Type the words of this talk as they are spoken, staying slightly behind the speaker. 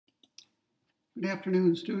Good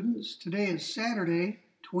afternoon, students. Today is Saturday,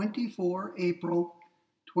 24 April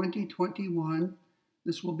 2021.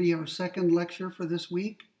 This will be our second lecture for this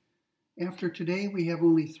week. After today, we have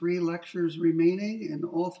only 3 lectures remaining, and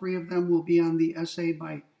all 3 of them will be on the essay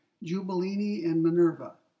by Giubilini and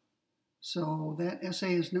Minerva. So that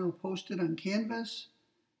essay is now posted on Canvas,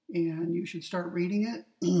 and you should start reading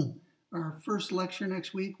it. Our first lecture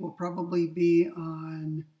next week will probably be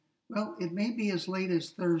on, well, it may be as late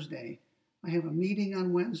as Thursday. I have a meeting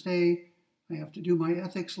on Wednesday. I have to do my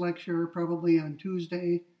ethics lecture probably on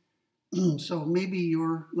Tuesday. So maybe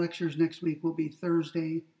your lectures next week will be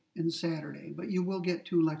Thursday and Saturday, but you will get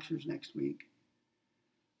 2 lectures next week.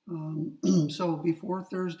 So before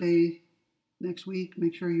Thursday next week,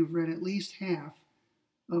 make sure you've read at least half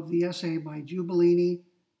of the essay by Giubilini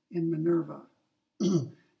and Minerva.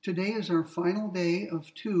 Today is our final day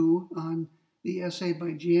of 2 on the essay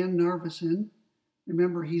by Jan Narveson.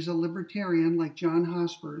 Remember, he's a libertarian like John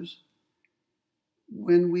Hospers.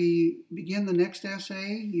 When we begin the next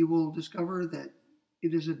essay, you will discover that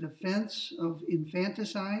it is a defense of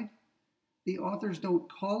infanticide. The authors don't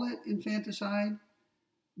call it infanticide,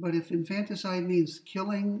 but if infanticide means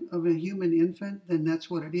killing of a human infant, then that's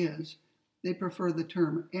what it is. They prefer the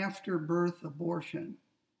term after-birth abortion,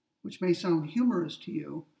 which may sound humorous to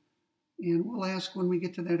you. And we'll ask when we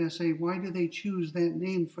get to that essay, why do they choose that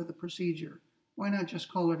name for the procedure? Why not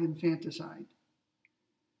just call it infanticide?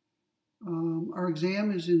 Our exam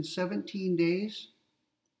is in 17 days.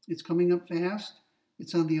 It's coming up fast.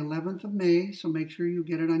 It's on the 11th of May, so make sure you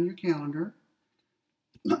get it on your calendar.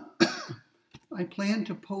 I plan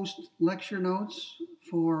to post lecture notes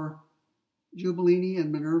for Giubilini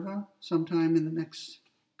and Minerva sometime in the next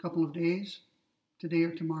couple of days, today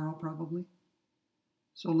or tomorrow probably.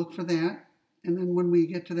 So look for that. And then when we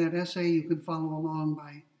get to that essay, you can follow along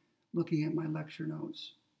by looking at my lecture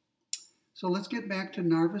notes. So let's get back to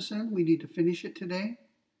Narveson. We need to finish it today.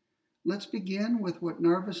 Let's begin with what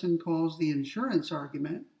Narveson calls the insurance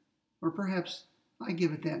argument, or perhaps I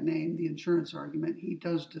give it that name, the insurance argument. He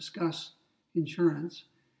does discuss insurance.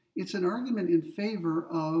 It's an argument in favor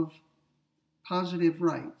of positive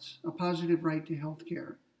rights, a positive right to health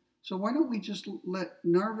care. So why don't we just let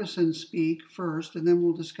Narveson speak first, and then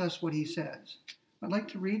we'll discuss what he says. I'd like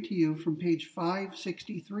to read to you from page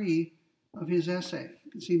 563 of his essay.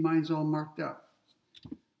 You can see mine's all marked up.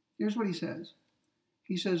 Here's what he says.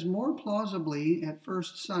 He says, more plausibly, at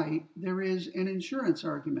first sight, there is an insurance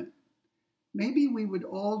argument. Maybe we would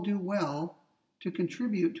all do well to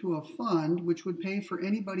contribute to a fund which would pay for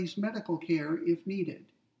anybody's medical care if needed,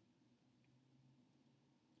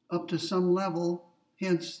 up to some level,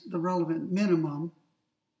 hence the relevant minimum.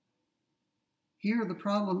 Here the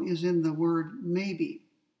problem is in the word maybe.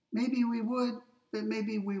 Maybe we would, but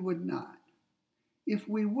maybe we would not. If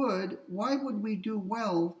we would, why would we do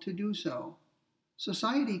well to do so?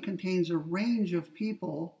 Society contains a range of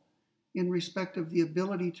people in respect of the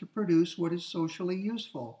ability to produce what is socially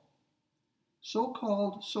useful.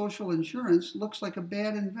 So-called social insurance looks like a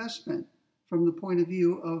bad investment from the point of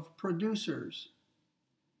view of producers.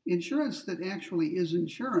 Insurance that actually is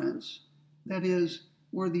insurance, that is,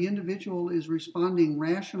 where the individual is responding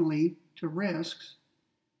rationally to risks,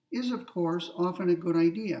 is of course often a good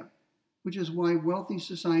idea, which is why wealthy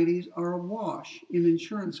societies are awash in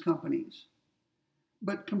insurance companies.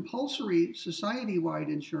 But compulsory society-wide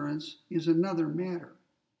insurance is another matter.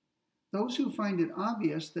 Those who find it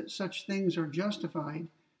obvious that such things are justified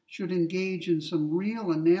should engage in some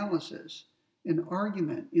real analysis and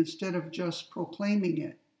argument instead of just proclaiming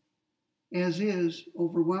it, as is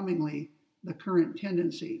overwhelmingly the current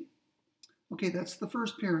tendency. Okay, that's the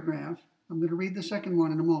first paragraph. I'm going to read the second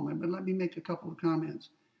one in a moment, but let me make a couple of comments.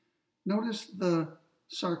 Notice the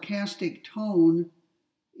sarcastic tone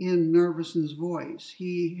in Narveson's voice.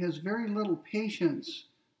 He has very little patience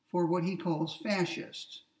for what he calls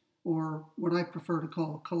fascists, or what I prefer to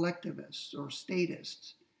call collectivists or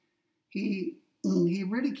statists. He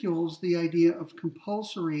ridicules the idea of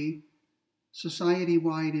compulsory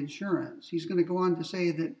society-wide insurance. He's going to go on to say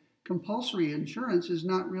that compulsory insurance is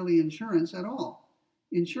not really insurance at all.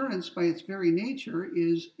 Insurance, by its very nature,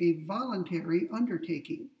 is a voluntary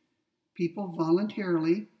undertaking. People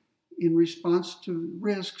voluntarily, in response to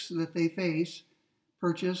risks that they face,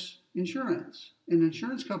 purchase insurance. And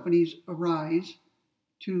insurance companies arise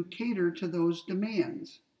to cater to those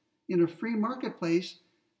demands. In a free marketplace,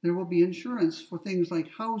 there will be insurance for things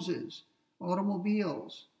like houses,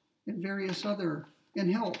 automobiles, and various other,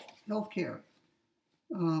 and healthcare.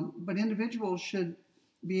 But individuals should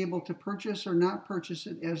be able to purchase or not purchase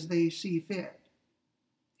it as they see fit.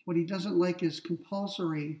 What he doesn't like is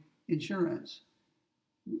compulsory insurance.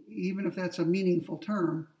 Even if that's a meaningful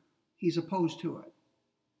term, he's opposed to it.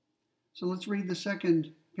 So let's read the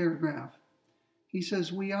second paragraph. He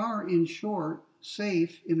says, we are, in short,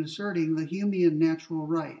 safe in asserting the human natural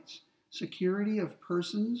rights, security of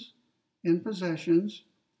persons and possessions,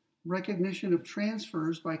 recognition of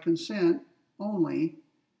transfers by consent only,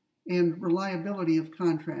 and reliability of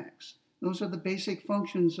contracts. Those are the basic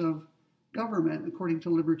functions of government according to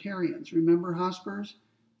libertarians. Remember Hospers?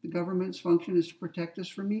 The government's function is to protect us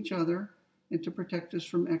from each other and to protect us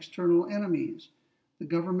from external enemies. The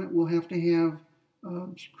government will have to have a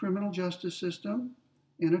criminal justice system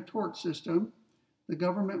and a tort system. The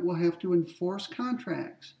government will have to enforce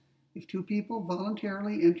contracts. If two people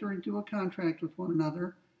voluntarily enter into a contract with one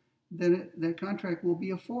another, then that contract will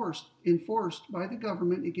be enforced by the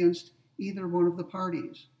government against either one of the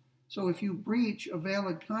parties. So if you breach a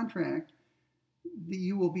valid contract,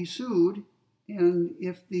 you will be sued, and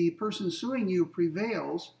if the person suing you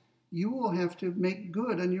prevails, you will have to make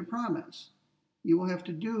good on your promise. You will have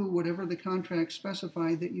to do whatever the contract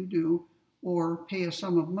specified that you do, or pay a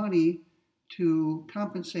sum of money to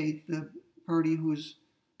compensate the party whose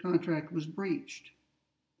contract was breached.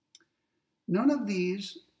 None of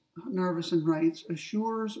these, Narveson writes,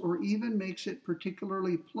 assures or even makes it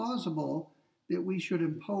particularly plausible that we should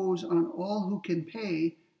impose on all who can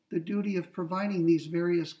pay the duty of providing these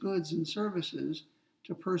various goods and services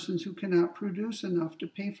to persons who cannot produce enough to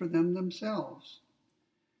pay for them themselves.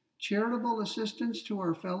 Charitable assistance to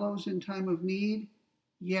our fellows in time of need,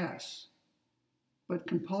 yes. But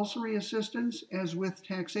compulsory assistance, as with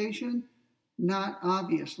taxation, not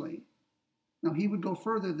obviously. Now, he would go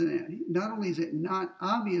further than that. Not only is it not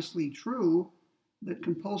obviously true that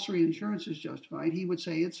compulsory insurance is justified, he would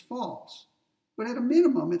say it's false. But at a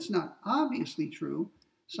minimum, it's not obviously true.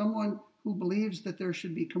 Someone who believes that there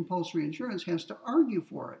should be compulsory insurance has to argue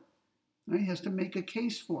for it. Right? He has to make a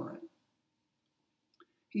case for it.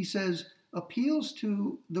 He says, appeals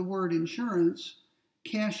to the word insurance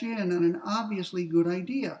cash in on an obviously good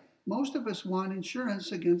idea. Most of us want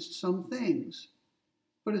insurance against some things.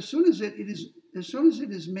 But as soon as it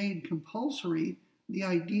is made compulsory, the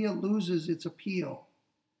idea loses its appeal.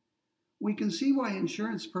 We can see why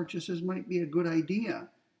insurance purchases might be a good idea,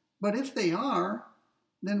 but if they are,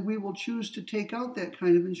 then we will choose to take out that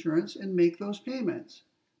kind of insurance and make those payments.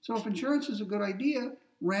 So if insurance is a good idea,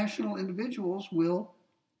 rational individuals will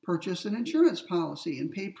purchase an insurance policy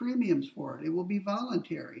and pay premiums for it. It will be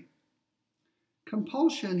voluntary.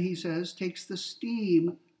 Compulsion, he says, takes the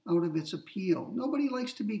steam out of its appeal. Nobody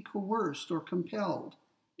likes to be coerced or compelled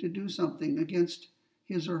to do something against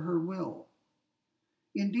his or her will.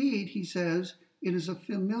 Indeed, he says, it is a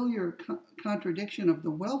familiar contradiction of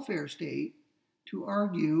the welfare state to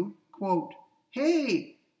argue, quote,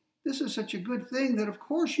 hey, this is such a good thing that of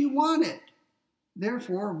course you want it.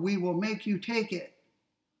 Therefore, we will make you take it.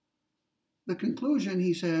 The conclusion,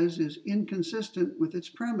 he says, is inconsistent with its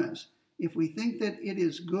premise. If we think that it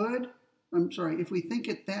is good, if we think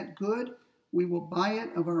it that good, we will buy it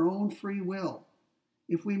of our own free will.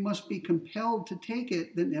 If we must be compelled to take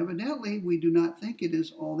it, then evidently we do not think it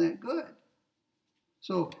is all that good.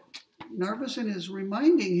 So Narveson is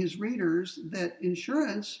reminding his readers that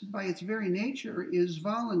insurance, by its very nature, is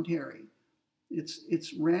voluntary.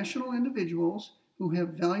 It's rational individuals who have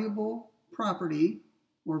valuable property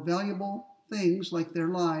or valuable things like their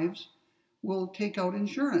lives will take out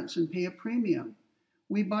insurance and pay a premium.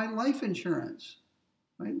 We buy life insurance.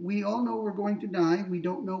 Right? We all know we're going to die. We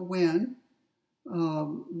don't know when.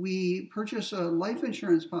 We purchase a life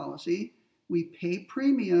insurance policy. We pay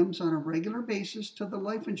premiums on a regular basis to the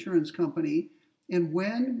life insurance company. And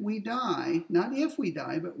when we die, not if we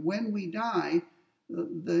die, but when we die,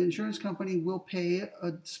 the insurance company will pay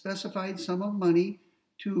a specified sum of money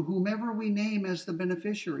to whomever we name as the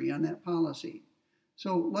beneficiary on that policy.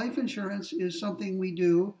 So life insurance is something we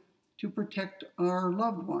do to protect our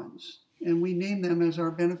loved ones, and we name them as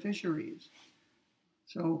our beneficiaries.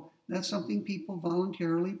 So that's something people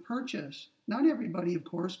voluntarily purchase. Not everybody, of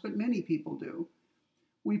course, but many people do.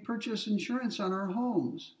 We purchase insurance on our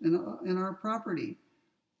homes and our property.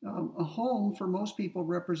 A home, for most people,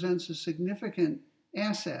 represents a significant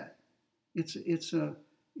asset.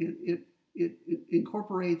 It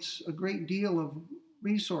incorporates a great deal of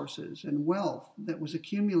resources and wealth that was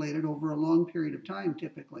accumulated over a long period of time,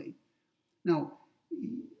 typically. Now,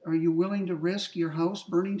 are you willing to risk your house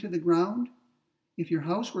burning to the ground? If your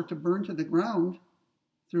house were to burn to the ground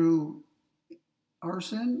through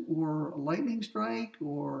arson or a lightning strike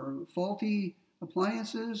or faulty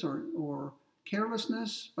appliances or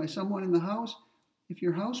carelessness by someone in the house, if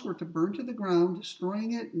your house were to burn to the ground,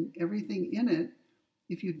 destroying it and everything in it,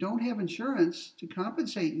 if you don't have insurance to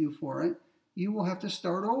compensate you for it, you will have to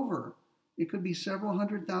start over. It could be several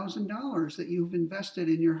 $100,000 that you've invested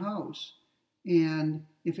in your house. And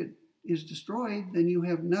if it is destroyed, then you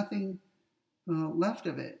have nothing left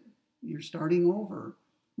of it. You're starting over.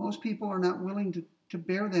 Most people are not willing to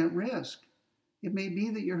bear that risk. It may be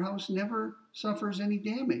that your house never suffers any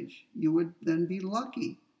damage. You would then be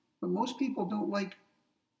lucky. But most people don't like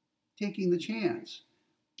taking the chance.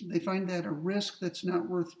 They find that a risk that's not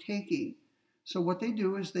worth taking. So what they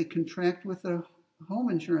do is they contract with a home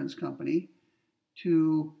insurance company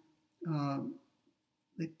to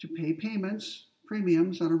pay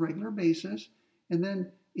premiums on a regular basis. And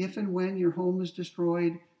then if and when your home is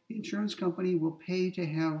destroyed, the insurance company will pay to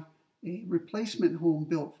have a replacement home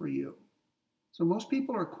built for you. So most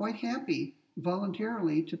people are quite happy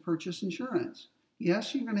voluntarily to purchase insurance.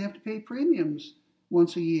 Yes, you're going to have to pay premiums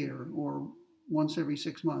once a year or once every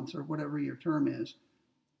 6 months or whatever your term is.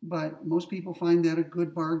 But most people find that a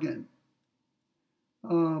good bargain.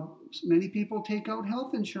 Many people take out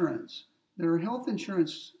health insurance. There are health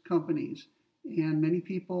insurance companies, and many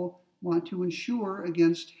people want to insure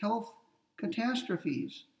against health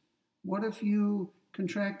catastrophes. What if you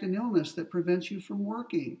contract an illness that prevents you from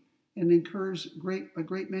working and incurs a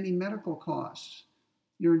great many medical costs?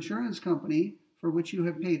 Your insurance company, for which you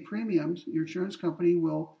have paid premiums, your insurance company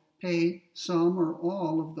will pay some or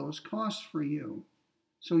all of those costs for you,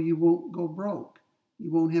 so you won't go broke.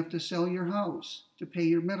 You won't have to sell your house to pay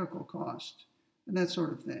your medical costs and that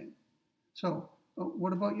sort of thing. So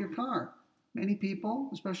what about your car? Many people,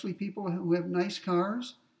 especially people who have nice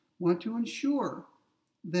cars, want to insure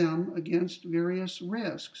them against various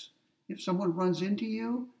risks. If someone runs into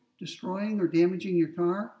you, destroying or damaging your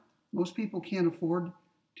car, most people can't afford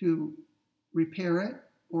to repair it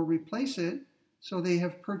or replace it, so they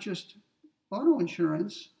have purchased auto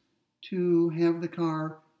insurance to have the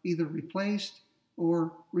car either replaced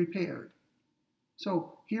or repaired.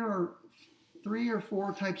 So here are 3 or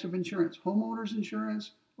 4 types of insurance: homeowners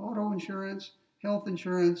insurance, auto insurance, health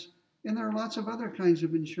insurance, and there are lots of other kinds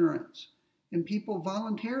of insurance. And people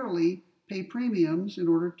voluntarily pay premiums in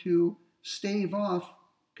order to stave off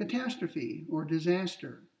catastrophe or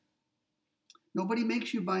disaster. Nobody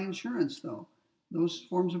makes you buy insurance, though. Those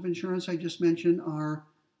forms of insurance I just mentioned are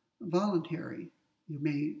voluntary. You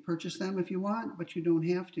may purchase them if you want, but you don't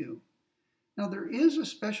have to. Now, there is a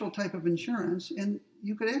special type of insurance, and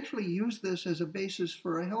you could actually use this as a basis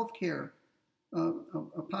for a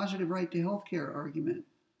a positive right to health care argument.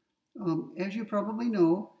 As you probably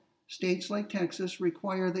know, states like Texas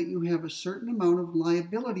require that you have a certain amount of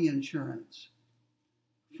liability insurance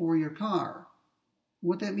for your car.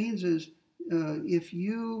 What that means is if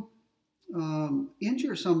you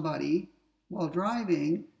injure somebody while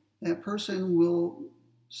driving, that person will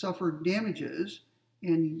suffer damages,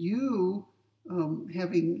 and you,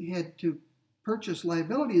 having had to purchase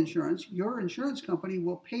liability insurance, your insurance company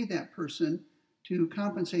will pay that person to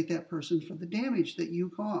compensate that person for the damage that you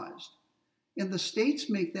caused. And the states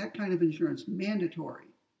make that kind of insurance mandatory.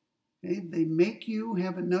 Okay? They make you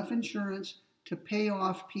have enough insurance to pay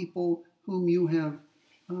off people whom you have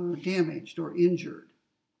damaged or injured.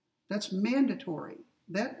 That's mandatory.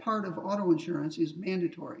 That part of auto insurance is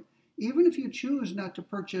mandatory. Even if you choose not to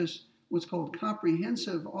purchase what's called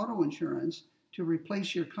comprehensive auto insurance to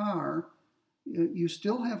replace your car, you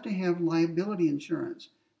still have to have liability insurance.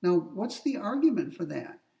 Now, what's the argument for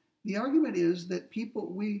that? The argument is that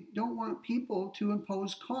we don't want people to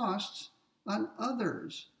impose costs on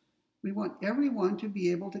others. We want everyone to be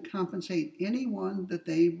able to compensate anyone that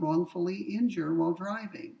they wrongfully injure while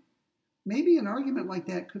driving. Maybe an argument like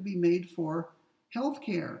that could be made for health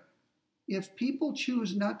care. If people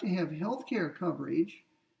choose not to have health care coverage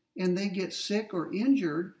and they get sick or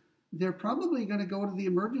injured, they're probably going to go to the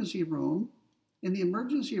emergency room. In the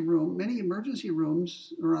emergency room, many emergency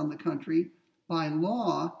rooms around the country, by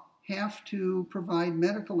law, have to provide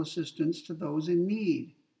medical assistance to those in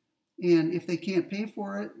need. And if they can't pay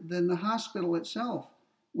for it, then the hospital itself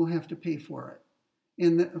will have to pay for it.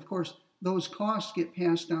 And of course, those costs get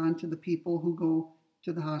passed on to the people who go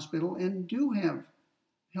to the hospital and do have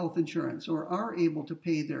health insurance or are able to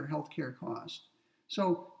pay their health care costs.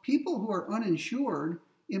 So people who are uninsured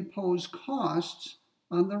impose costs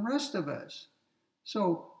on the rest of us.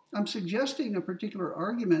 So I'm suggesting a particular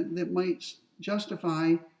argument that might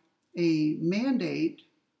justify a mandate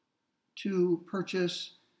to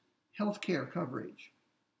purchase health care coverage.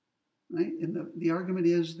 Right? And the argument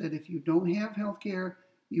is that if you don't have health care,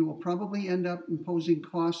 you will probably end up imposing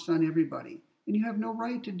costs on everybody. And you have no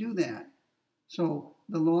right to do that. So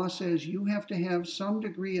the law says you have to have some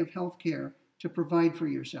degree of health care to provide for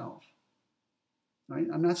yourself. Right?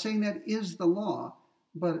 I'm not saying that is the law,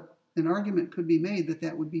 but an argument could be made that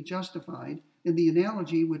that would be justified, and the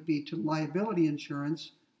analogy would be to liability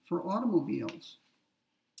insurance for automobiles.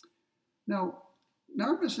 Now,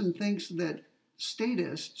 Narveson thinks that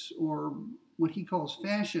statists, or what he calls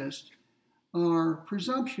fascists, are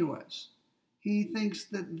presumptuous. He thinks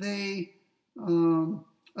that they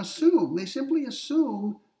simply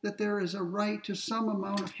assume that there is a right to some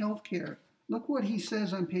amount of health care. Look what he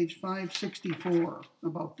says on page 564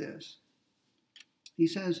 about this. He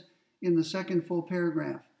says in the second full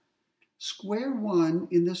paragraph, square one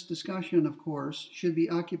in this discussion, of course, should be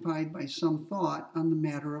occupied by some thought on the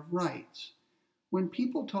matter of rights. When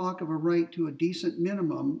people talk of a right to a decent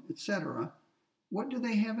minimum, etc., what do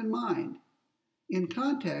they have in mind? In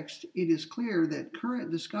context, it is clear that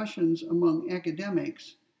current discussions among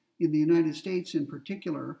academics, in the United States in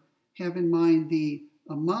particular, have in mind the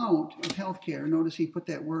amount of health care. Notice he put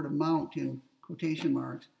that word amount in quotation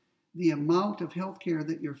marks. The amount of health care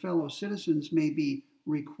that your fellow citizens may be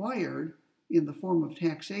required in the form of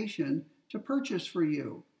taxation to purchase for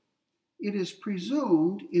you. It is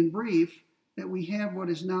presumed, in brief, that we have what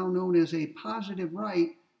is now known as a positive right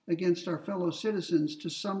against our fellow citizens to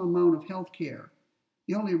some amount of health care.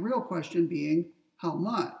 The only real question being, how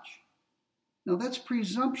much? Now that's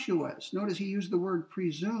presumptuous. Notice he used the word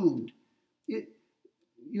presumed.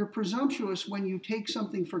 You're presumptuous when you take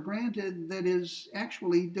something for granted that is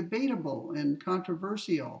actually debatable and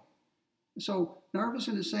controversial. So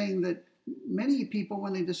Narveson is saying that many people,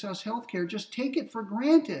 when they discuss healthcare, just take it for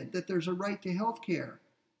granted that there's a right to healthcare.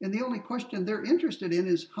 And the only question they're interested in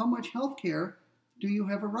is how much healthcare do you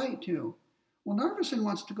have a right to? Well, Narveson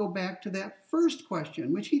wants to go back to that first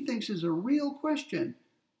question, which he thinks is a real question,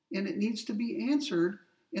 and it needs to be answered,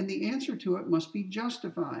 and the answer to it must be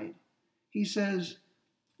justified. He says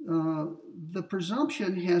the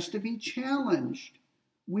presumption has to be challenged.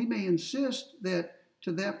 We may insist that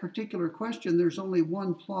to that particular question there's only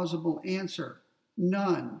one plausible answer,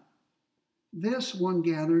 none. This, one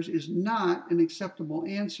gathers, is not an acceptable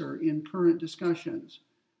answer in current discussions,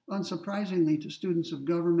 unsurprisingly to students of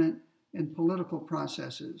government and political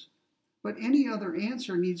processes. But any other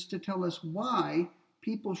answer needs to tell us why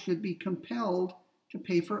people should be compelled to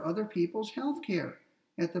pay for other people's health care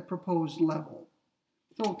at the proposed level.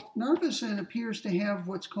 So Narveson appears to have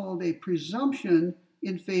what's called a presumption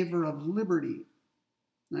in favor of liberty,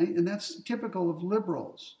 right? And that's typical of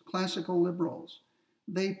liberals, classical liberals.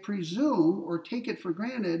 They presume or take it for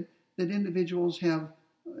granted that individuals have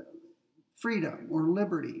freedom or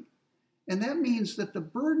liberty. And that means that the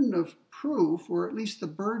burden of proof, or at least the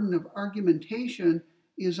burden of argumentation,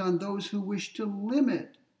 is on those who wish to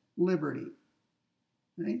limit liberty.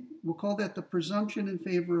 Right? We'll call that the presumption in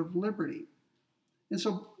favor of liberty. And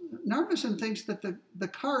so Narveson thinks that the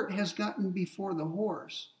cart has gotten before the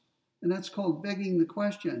horse, and that's called begging the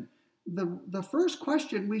question. The first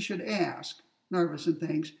question we should ask, Narveson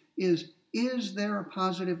thinks, is there a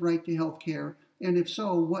positive right to health care? And if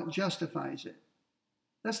so, what justifies it?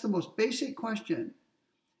 That's the most basic question.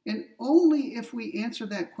 And only if we answer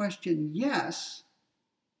that question, yes,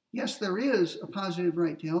 there is a positive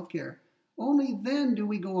right to health care, only then do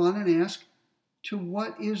we go on and ask, to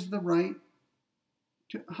what is the right,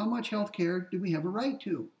 to how much health care do we have a right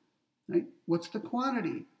to? Right? What's the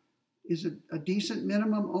quantity? Is it a decent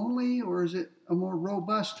minimum only, or is it a more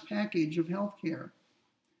robust package of health care?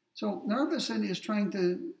 So Narveson is trying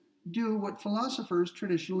to do what philosophers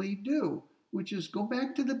traditionally do, which is go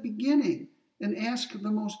back to the beginning and ask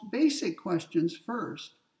the most basic questions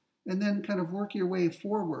first, and then kind of work your way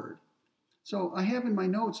forward. So I have in my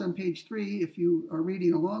notes on page 3, if you are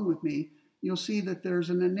reading along with me, you'll see that there's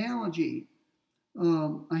an analogy.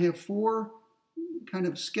 I have 4 kind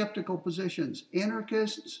of skeptical positions: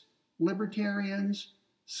 anarchists, libertarians,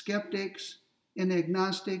 skeptics, and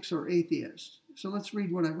agnostics or atheists. So let's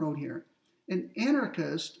read what I wrote here. An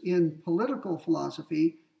anarchist in political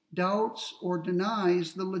philosophy doubts or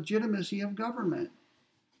denies the legitimacy of government.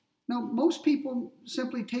 Now, most people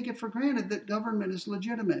simply take it for granted that government is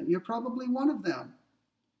legitimate. You're probably one of them.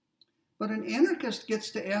 But an anarchist gets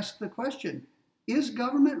to ask the question, is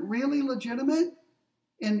government really legitimate?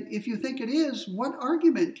 And if you think it is, what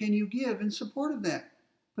argument can you give in support of that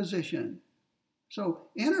position? So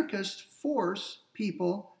anarchists force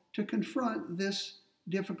people to confront this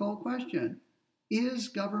difficult question. Is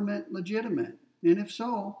government legitimate? And if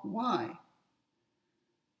so, why?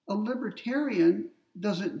 A libertarian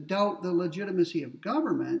doesn't doubt the legitimacy of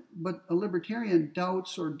government, but a libertarian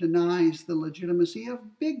doubts or denies the legitimacy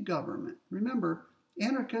of big government. Remember,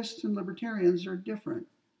 anarchists and libertarians are different.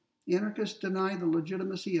 Anarchists deny the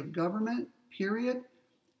legitimacy of government, period.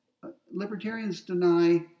 libertarians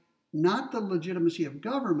deny not the legitimacy of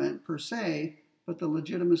government per se, but the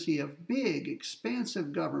legitimacy of big,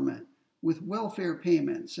 expansive government with welfare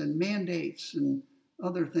payments and mandates and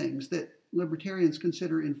other things that libertarians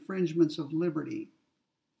consider infringements of liberty.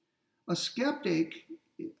 A skeptic,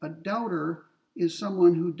 a doubter, is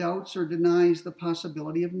someone who doubts or denies the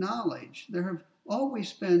possibility of knowledge. There have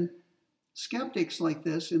always been skeptics like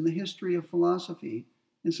this in the history of philosophy,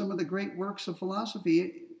 and some of the great works of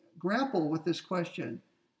philosophy grapple with this question.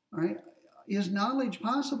 All right? Is knowledge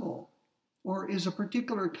possible? Or is a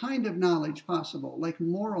particular kind of knowledge possible, like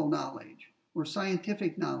moral knowledge or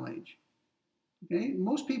scientific knowledge? Okay?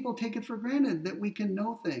 Most people take it for granted that we can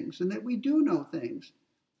know things and that we do know things.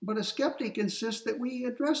 But a skeptic insists that we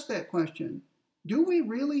address that question. Do we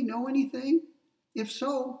really know anything? If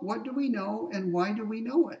so, what do we know and why do we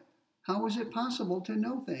know it? How is it possible to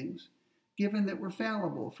know things, given that we're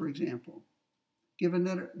fallible, for example, given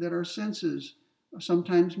that our senses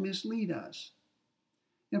sometimes mislead us?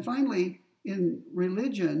 And finally, in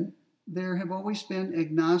religion, there have always been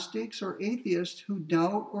agnostics or atheists who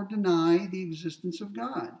doubt or deny the existence of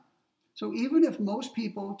God. So even if most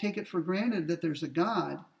people take it for granted that there's a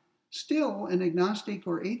God, still an agnostic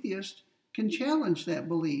or atheist can challenge that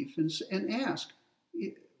belief and ask,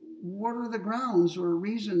 what are the grounds or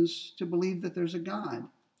reasons to believe that there's a God?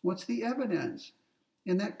 What's the evidence?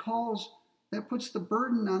 And that puts the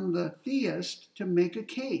burden on the theist to make a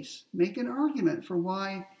case, make an argument for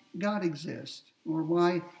why God exists, or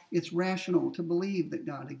why it's rational to believe that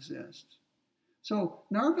God exists. So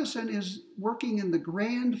Narveson is working in the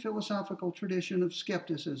grand philosophical tradition of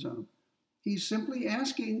skepticism. He's simply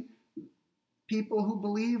asking people who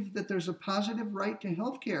believe that there's a positive right to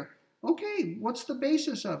health care, okay, what's the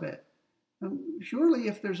basis of it? Surely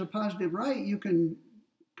if there's a positive right, you can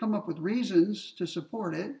come up with reasons to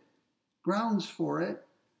support it, grounds for it,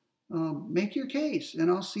 make your case, and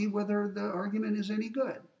I'll see whether the argument is any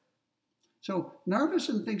good. So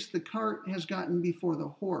Narveson thinks the cart has gotten before the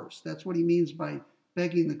horse. That's what he means by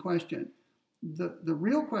begging the question. The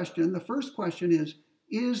real question, the first question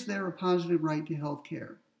is there a positive right to health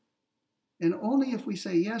care? And only if we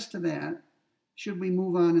say yes to that, should we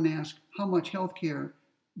move on and ask, how much health care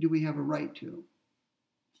do we have a right to?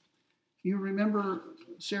 You remember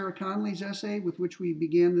Sarah Conley's essay with which we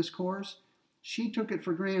began this course? She took it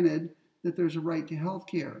for granted that there's a right to health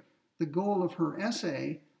care. The goal of her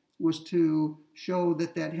essay was to show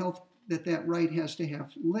that that right has to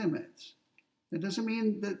have limits. That doesn't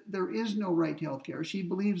mean that there is no right to health care. She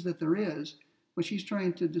believes that there is, but she's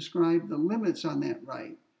trying to describe the limits on that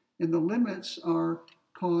right. And the limits are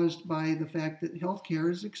caused by the fact that health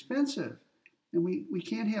care is expensive. And we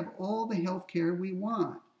can't have all the health care we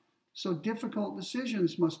want. So difficult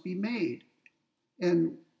decisions must be made.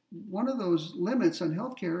 And one of those limits on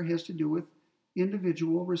health care has to do with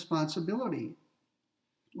individual responsibility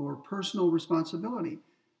or personal responsibility.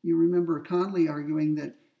 You remember Conley arguing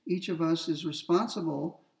that each of us is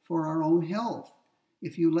responsible for our own health.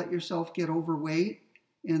 If you let yourself get overweight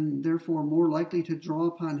and therefore more likely to draw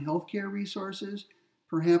upon healthcare resources,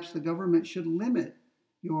 perhaps the government should limit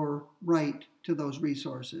your right to those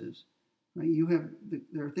resources.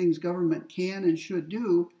 There are things government can and should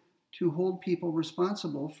do to hold people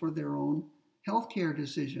responsible for their own healthcare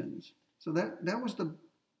decisions. So that was the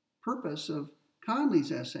purpose of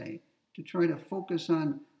Conley's essay, to try to focus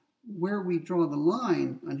on where we draw the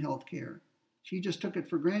line on health care. She just took it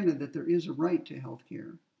for granted that there is a right to health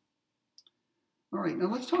care. All right, now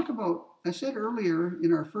let's talk about, I said earlier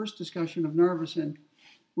in our first discussion of Narveson,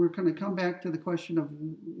 we're going to come back to the question of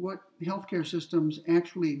what healthcare systems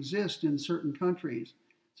actually exist in certain countries.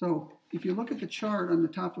 So if you look at the chart on the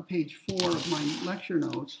top of page 4 of my lecture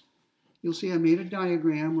notes, you'll see I made a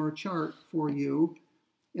diagram or a chart for you.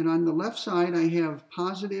 And on the left side, I have a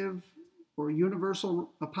positive universal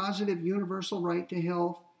right to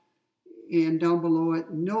health, and down below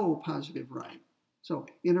it, no positive right. So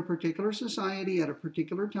in a particular society at a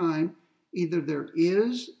particular time, either there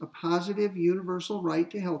is a positive universal right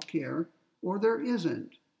to health care or there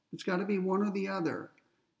isn't. It's got to be one or the other.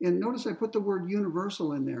 And notice I put the word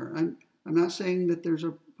universal in there. I'm not saying that there's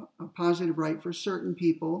a positive right for certain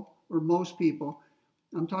people or most people.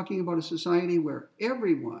 I'm talking about a society where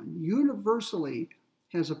everyone universally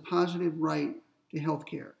has a positive right to health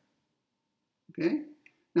care. Okay?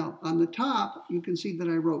 Now, on the top, you can see that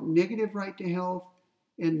I wrote negative right to health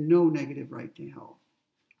and no negative right to health.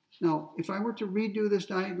 Now, if I were to redo this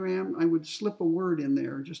diagram, I would slip a word in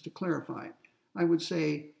there just to clarify. I would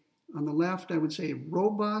say, on the left, I would say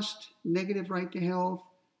robust negative right to health,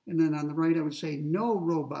 and then on the right, I would say no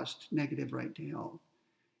robust negative right to health.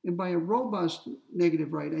 And by a robust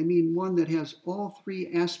negative right, I mean one that has all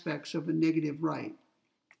three aspects of a negative right.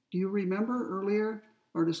 Do you remember earlier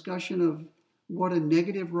our discussion of what a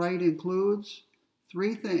negative right includes?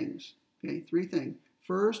 Three things. Okay, three things.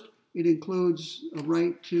 First, it includes a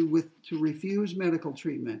right to refuse medical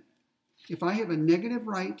treatment. If I have a negative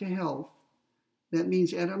right to health, that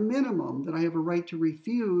means at a minimum that I have a right to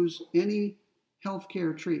refuse any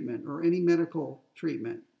healthcare treatment or any medical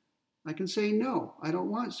treatment. I can say, no, I don't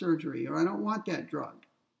want surgery, or I don't want that drug.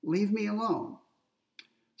 Leave me alone.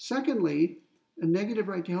 Secondly, a negative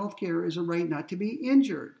right to health care is a right not to be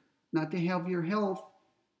injured, not to have your health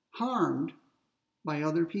harmed by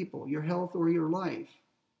other people, your health or your life.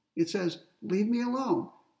 It says, leave me alone.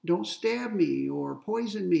 Don't stab me or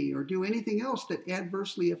poison me or do anything else that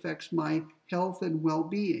adversely affects my health and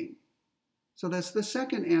well-being. So that's the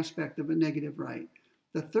second aspect of a negative right.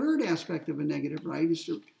 The third aspect of a negative right is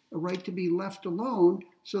a right to be left alone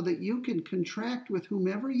so that you can contract with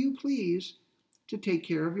whomever you please to take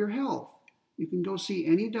care of your health. You can go see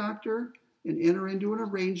any doctor and enter into an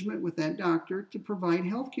arrangement with that doctor to provide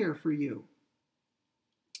health care for you.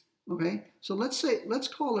 Okay, so let's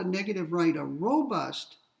call a negative right a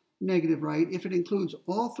robust negative right if it includes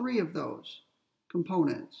all three of those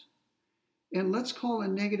components. And let's call a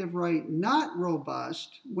negative right not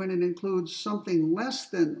robust when it includes something less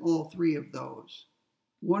than all three of those.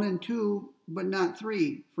 1 and 2, but not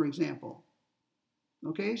 3, for example.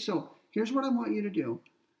 Okay, so here's what I want you to do.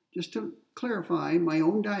 Just to clarify my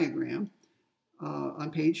own diagram,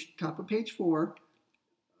 on top of page 4,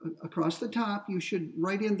 across the top, you should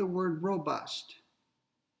write in the word robust.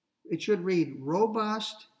 It should read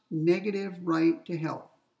robust negative right to health.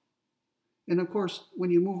 And of course, when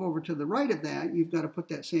you move over to the right of that, you've got to put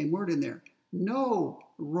that same word in there. No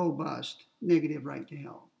robust negative right to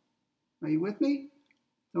health. Are you with me?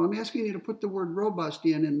 So I'm asking you to put the word robust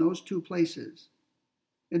in those two places.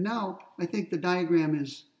 And now I think the diagram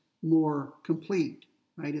is more complete,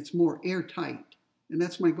 right? It's more airtight, and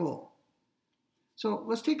that's my goal. So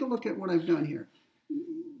let's take a look at what I've done here.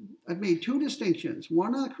 I've made two distinctions,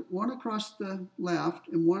 one across the left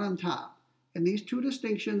and one on top. And these two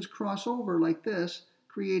distinctions cross over like this,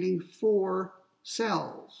 creating 4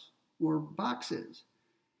 cells or boxes.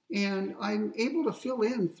 And I'm able to fill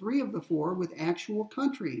in 3 of the 4 with actual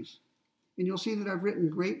countries. And you'll see that I've written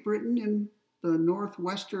Great Britain in the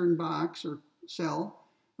northwestern box or cell.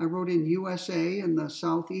 I wrote in USA in the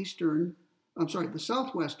southwestern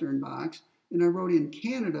box. And I wrote in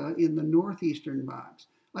Canada in the northeastern box.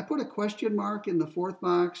 I put a question mark in the 4th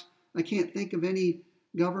box. I can't think of any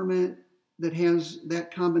government that has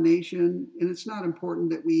that combination, and it's not important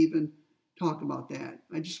that we even talk about that.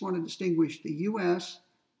 I just want to distinguish the US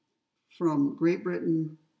from Great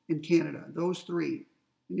Britain and Canada, those 3.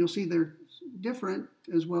 And you'll see they're different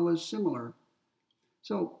as well as similar.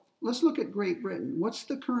 So let's look at Great Britain. What's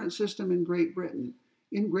the current system in Great Britain?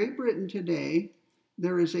 In Great Britain today,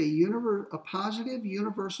 there is a positive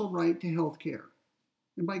universal right to health care.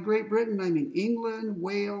 And by Great Britain, I mean England,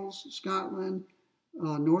 Wales, Scotland,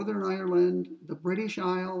 Northern Ireland, the British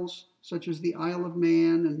Isles, such as the Isle of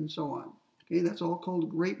Man, and so on. Okay, that's all called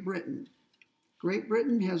Great Britain. Great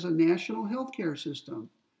Britain has a national healthcare system,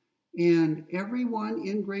 and everyone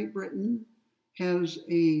in Great Britain has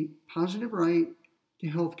a positive right to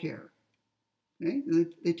healthcare. Okay,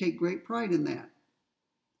 they take great pride in that.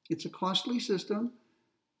 It's a costly system,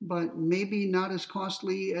 but maybe not as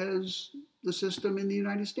costly as the system in the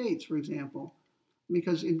United States, for example.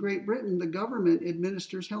 Because in Great Britain, the government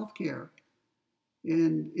administers health care.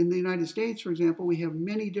 And in the United States, for example, we have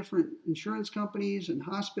many different insurance companies and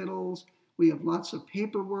hospitals. We have lots of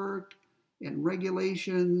paperwork and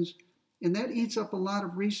regulations, and that eats up a lot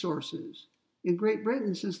of resources. In Great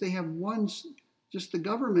Britain, since they have just the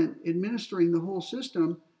government administering the whole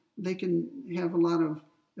system, they can have a lot of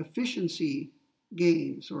efficiency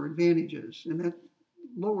gains or advantages, and that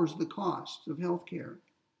lowers the cost of health care.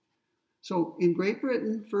 So in Great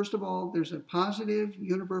Britain, first of all, there's a positive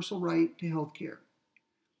universal right to health care.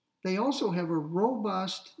 They also have a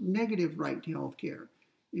robust negative right to health care.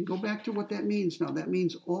 And go back to what that means now. That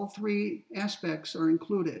means all 3 aspects are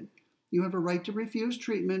included. You have a right to refuse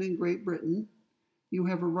treatment in Great Britain. You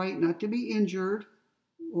have a right not to be injured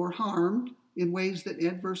or harmed in ways that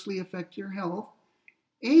adversely affect your health.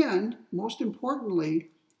 And most importantly,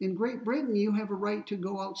 in Great Britain, you have a right to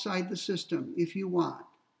go outside the system if you want.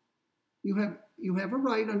 You have a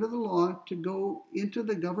right under the law to go into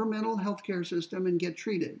the governmental healthcare system and get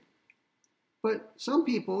treated. But some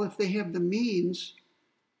people, if they have the means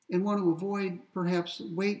and want to avoid perhaps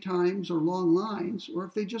wait times or long lines, or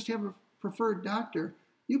if they just have a preferred doctor,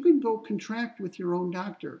 You can go contract with your own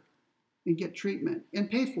doctor and get treatment and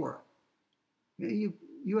pay for it. Okay?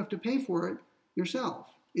 You have to pay for it yourself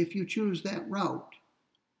if you choose that route.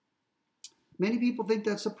 Many people think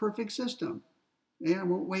that's a perfect system. I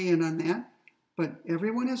won't weigh in on that, but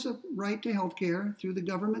everyone has a right to health care through the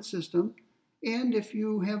government system. And if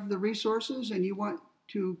you have the resources and you want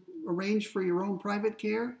to arrange for your own private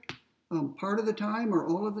care part of the time or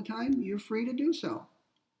all of the time, you're free to do so.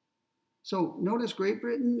 So notice Great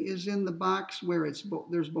Britain is in the box where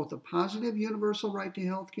there's both a positive universal right to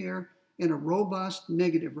health care and a robust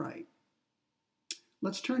negative right.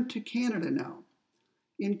 Let's turn to Canada now.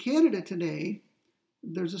 In Canada today,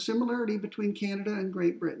 there's a similarity between Canada and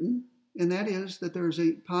Great Britain, and that is that there's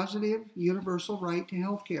a positive universal right to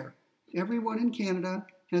health care. Everyone in Canada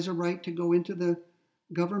has a right to go into the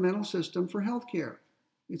governmental system for health care.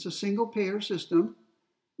 It's a single payer system,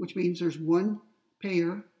 which means there's one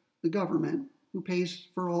payer, the government, who pays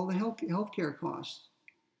for all the health care costs.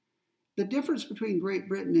 The difference between Great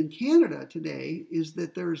Britain and Canada today is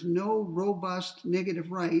that there's no robust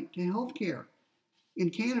negative right to health care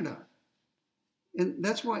in Canada. And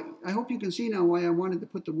that's why, I hope you can see now why I wanted to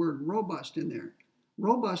put the word robust in there.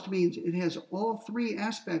 Robust means it has all three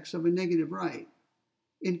aspects of a negative right.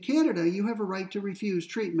 In Canada, you have a right to refuse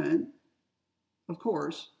treatment, of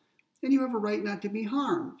course, and you have a right not to be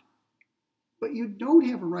harmed. But you don't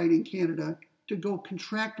have a right in Canada to go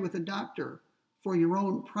contract with a doctor for your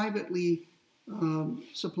own privately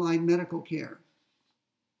supplied medical care.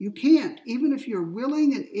 You can't, even if you're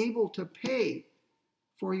willing and able to pay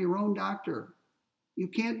for your own doctor. You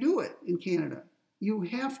can't do it in Canada. You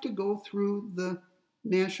have to go through the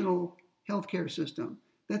national healthcare system.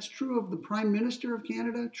 That's true of the Prime Minister of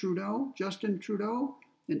Canada, Justin Trudeau,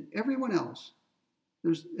 and everyone else.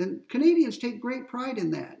 And Canadians take great pride in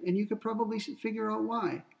that, and you could probably figure out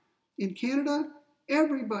why. In Canada,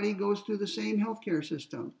 everybody goes through the same healthcare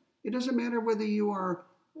system. It doesn't matter whether you are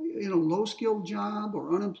in a low-skilled job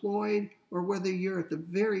or unemployed, or whether you're at the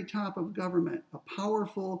very top of government, a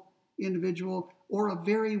powerful individual, or a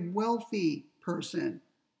very wealthy person.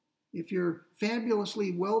 If you're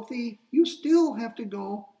fabulously wealthy, you still have to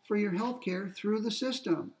go for your health care through the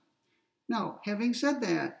system. Now, having said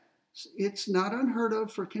that, it's not unheard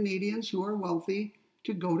of for Canadians who are wealthy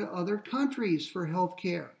to go to other countries for health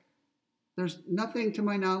care. There's nothing, to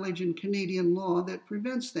my knowledge, in Canadian law that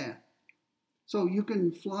prevents that. So you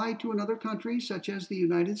can fly to another country, such as the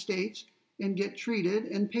United States, and get treated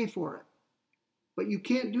and pay for it. But you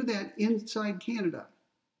can't do that inside Canada.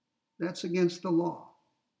 That's against the law.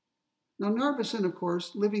 Now, Narveson, of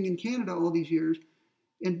course, living in Canada all these years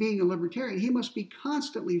and being a libertarian, he must be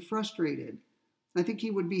constantly frustrated. I think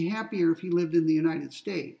he would be happier if he lived in the United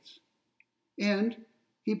States. And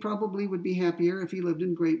he probably would be happier if he lived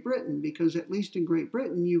in Great Britain, because at least in Great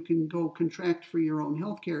Britain, you can go contract for your own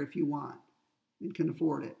health care if you want and can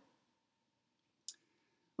afford it.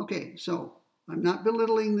 Okay, so I'm not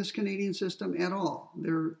belittling this Canadian system at all.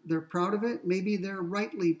 They're proud of it. Maybe they're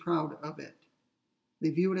rightly proud of it. They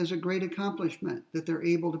view it as a great accomplishment that they're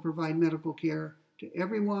able to provide medical care to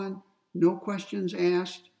everyone, no questions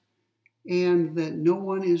asked, and that no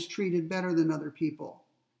one is treated better than other people.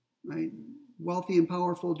 Right? Wealthy and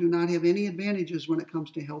powerful do not have any advantages when it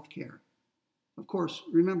comes to health care. Of course,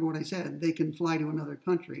 remember what I said, they can fly to another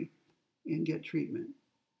country and get treatment.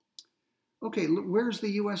 Okay, where's the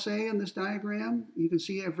USA in this diagram? You can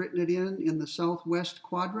see I've written it in the southwest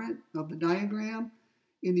quadrant of the diagram.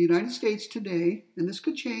 In the United States today, and this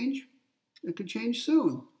could change, it could change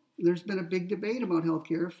soon. There's been a big debate about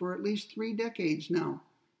healthcare for at least 3 decades now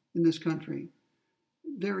in this country.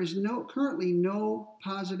 There is currently no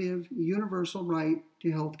positive universal right to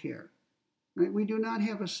healthcare. Right? We do not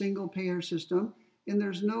have a single payer system, and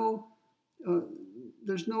there's no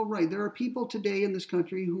right. There are people today in this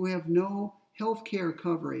country who have no health care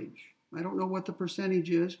coverage. I don't know what the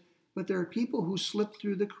percentage is, but there are people who slip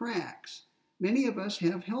through the cracks. Many of us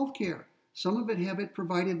have health care. Some of it have it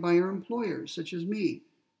provided by our employers, such as me.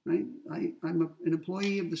 Right? I'm an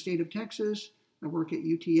employee of the state of Texas. I work at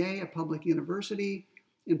UTA, a public university,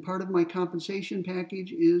 and part of my compensation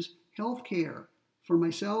package is health care for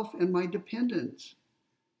myself and my dependents.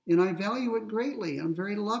 And I value it greatly. I'm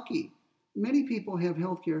very lucky. Many people have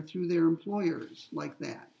health care through their employers like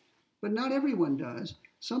that, but not everyone does.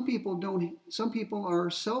 Some people don't. Some people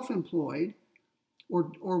are self-employed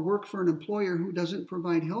or work for an employer who doesn't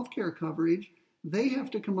provide health care coverage. They have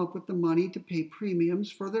to come up with the money to pay premiums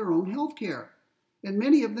for their own health care, and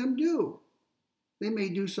many of them do. They may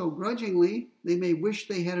do so grudgingly. They may wish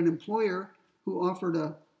they had an employer who offered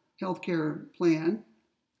a health care plan,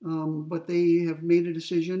 but they have made a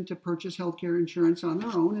decision to purchase healthcare insurance on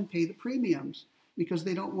their own and pay the premiums because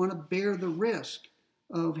they don't want to bear the risk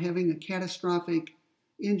of having a catastrophic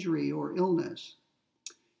injury or illness.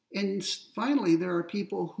 And finally, there are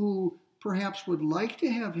people who perhaps would like to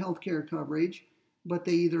have healthcare coverage, but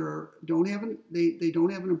they either don't have they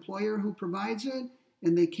don't have an employer who provides it,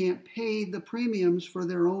 and they can't pay the premiums for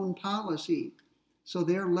their own policy. So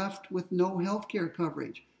they're left with no healthcare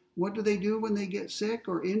coverage. What do they do when they get sick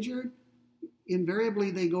or injured?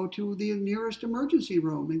 Invariably, they go to the nearest emergency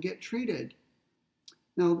room and get treated.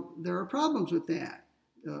 Now, there are problems with that.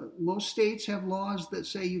 Most states have laws that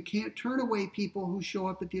say you can't turn away people who show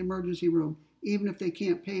up at the emergency room, even if they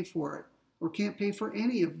can't pay for it or can't pay for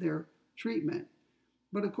any of their treatment.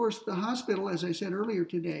 But of course, the hospital, as I said earlier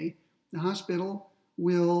today, the hospital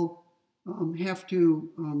will have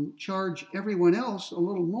to charge everyone else a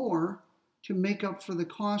little more to make up for the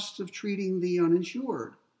costs of treating the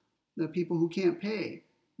uninsured, the people who can't pay,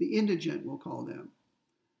 the indigent, we'll call them.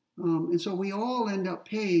 And so we all end up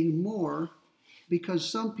paying more because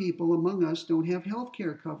some people among us don't have health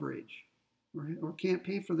care coverage or can't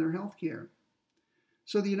pay for their health care.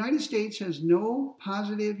 So the United States has no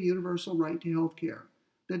positive universal right to health care.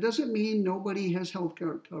 That doesn't mean nobody has health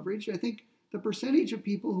care coverage. I think the percentage of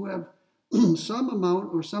people who have some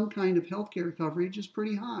amount or some kind of health care coverage is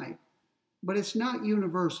pretty high, but it's not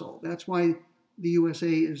universal. That's why the USA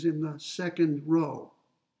is in the second row.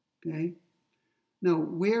 Okay. Now,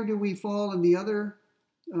 where do we fall in the other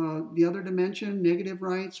dimension, negative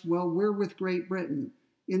rights? Well, we're with Great Britain.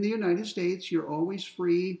 In the United States, you're always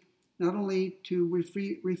free not only to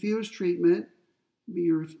refuse treatment,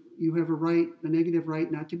 you have a negative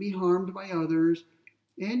right not to be harmed by others,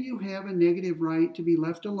 and you have a negative right to be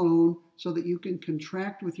left alone so that you can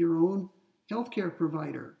contract with your own healthcare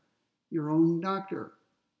provider, your own doctor.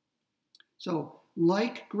 So,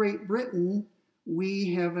 like Great Britain,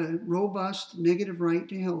 we have a robust negative right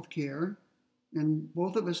to health care, and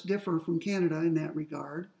both of us differ from Canada in that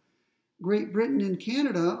regard. Great Britain and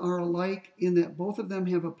Canada are alike in that both of them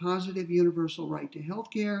have a positive universal right to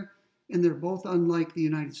health care, and they're both unlike the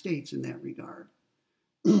United States in that regard.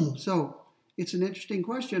 So it's an interesting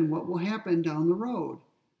question, what will happen down the road?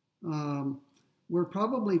 We're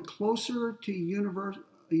probably closer to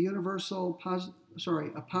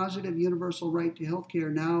a positive universal right to health care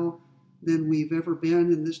now than we've ever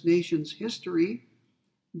been in this nation's history,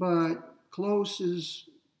 but close is,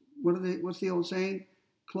 what's the old saying?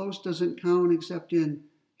 Close doesn't count except in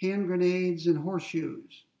hand grenades and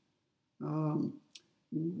horseshoes.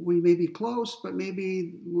 We may be close, but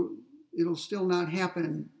maybe it'll still not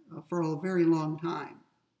happen for a very long time.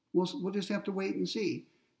 We'll just have to wait and see.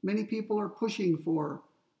 Many people are pushing for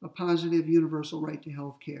a positive universal right to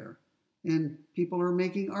health care, and people are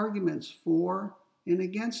making arguments for and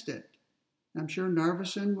against it. I'm sure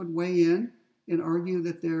Narveson would weigh in and argue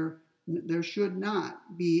that there should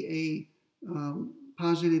not be a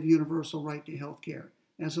positive universal right to health care.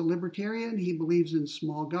 As a libertarian, he believes in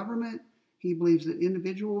small government. He believes that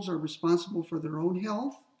individuals are responsible for their own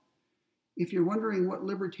health. If you're wondering what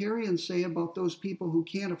libertarians say about those people who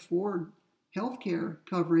can't afford health care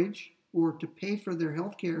coverage or to pay for their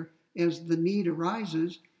health care as the need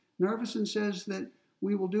arises, Narveson says that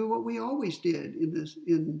we will do what we always did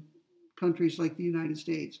in countries like the United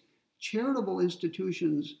States. Charitable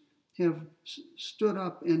institutions have stood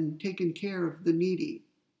up and taken care of the needy.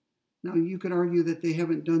 Now, you could argue that they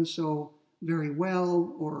haven't done so very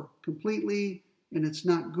well or completely, and it's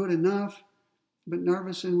not good enough, but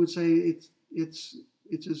Narveson would say it's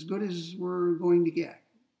as good as we're going to get.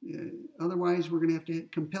 Otherwise, we're going to have to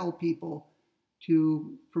compel people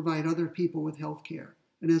to provide other people with health care.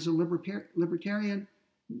 And as a libertarian,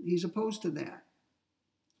 he's opposed to that.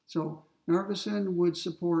 So Narveson would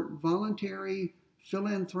support voluntary,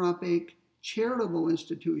 philanthropic, charitable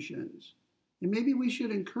institutions. And maybe we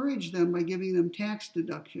should encourage them by giving them tax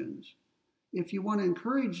deductions. If you want to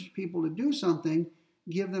encourage people to do something,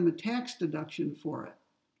 give them a tax deduction for it.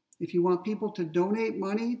 If you want people to donate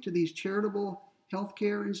money to these charitable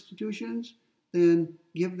healthcare institutions, then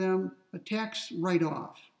give them a tax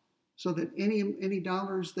write-off so that any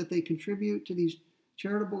dollars that they contribute to these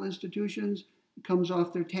charitable institutions comes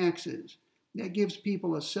off their taxes. That gives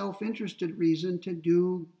people a self-interested reason to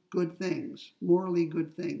do good things, morally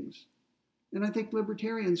good things. And I think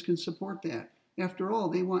libertarians can support that. After all,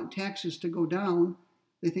 they want taxes to go down.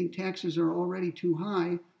 They think taxes are already too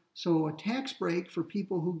high. So a tax break for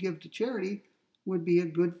people who give to charity would be a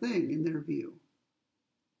good thing in their view.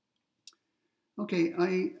 Okay,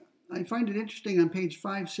 I find it interesting on page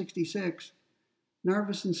 566,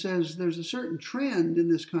 Narveson says there's a certain trend in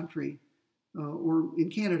this country or in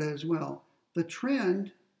Canada as well. The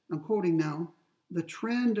trend, I'm quoting now, the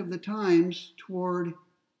trend of the times toward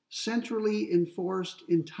centrally enforced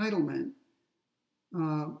entitlement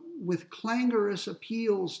with clangorous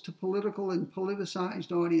appeals to political and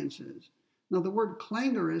politicized audiences. Now, the word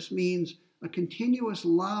clangorous means a continuous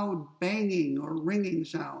loud banging or ringing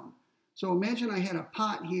sound. So imagine I had a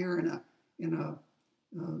pot here and a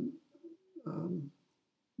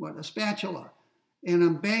spatula, and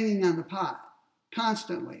I'm banging on the pot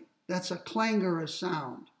constantly. That's a clangorous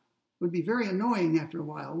sound. It would be very annoying after a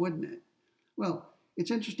while, wouldn't it? Well,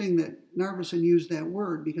 it's interesting that Narveson used that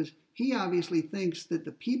word because he obviously thinks that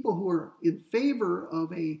the people who are in favor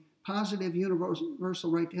of a positive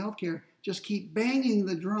universal right to health care just keep banging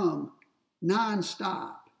the drum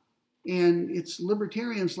nonstop. And it's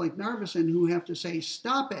libertarians like Narveson who have to say,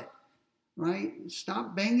 stop it, right?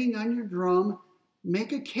 Stop banging on your drum.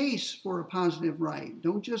 Make a case for a positive right.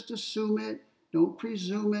 Don't just assume it. Don't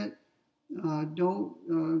presume it.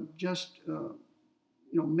 Don't just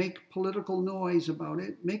make political noise about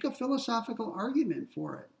it. Make a philosophical argument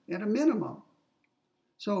for it, at a minimum.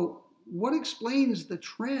 So what explains the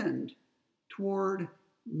trend toward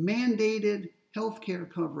mandated healthcare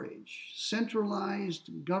coverage, centralized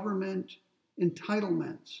government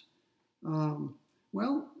entitlements?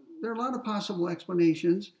 Well, there are a lot of possible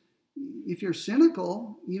explanations. If you're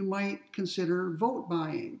cynical, you might consider vote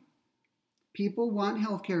buying. People want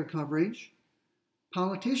healthcare coverage.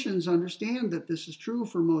 Politicians understand that this is true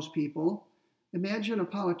for most people. Imagine a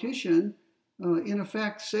politician, in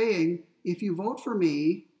effect, saying, if you vote for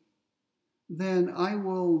me, then I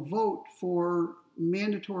will vote for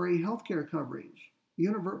mandatory healthcare coverage,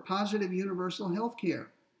 positive universal health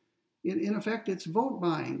care. In effect, it's vote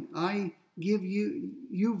buying. I give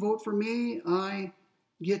you vote for me, I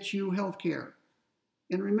get you health care.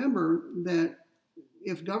 And remember that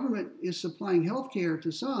if government is supplying health care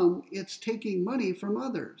to some, it's taking money from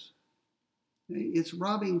others. Okay? It's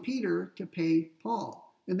robbing Peter to pay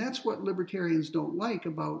Paul. And that's what libertarians don't like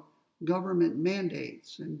about government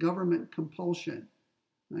mandates and government compulsion.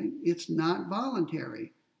 Right? It's not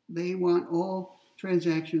voluntary. They want all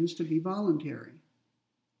transactions to be voluntary.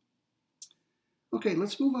 Okay,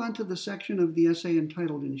 let's move on to the section of the essay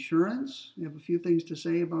entitled Insurance. I have a few things to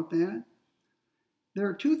say about that. There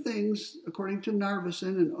are two things, according to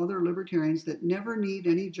Narveson and other libertarians, that never need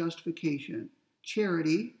any justification.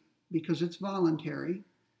 Charity, because it's voluntary,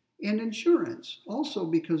 and insurance, also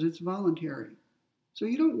because it's voluntary. So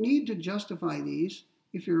you don't need to justify these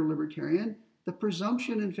if you're a libertarian. The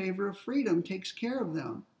presumption in favor of freedom takes care of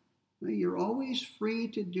them. You're always free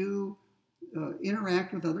to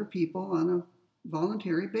interact with other people on a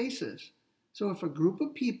voluntary basis. So if a group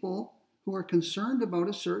of people who are concerned about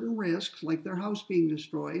a certain risk, like their house being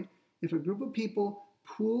destroyed, if a group of people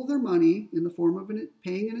pool their money in the form of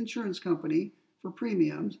paying an insurance company for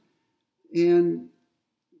premiums, and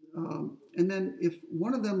then if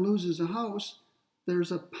one of them loses a house,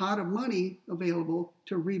 there's a pot of money available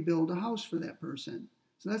to rebuild a house for that person.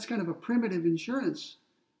 So that's kind of a primitive insurance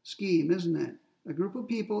scheme, isn't it? A group of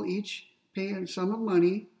people each pay a sum of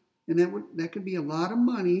money, and that could be a lot of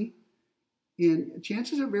money. And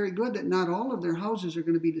chances are very good that not all of their houses are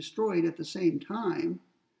going to be destroyed at the same time.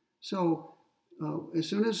 So as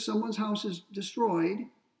soon as someone's house is destroyed,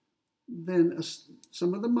 then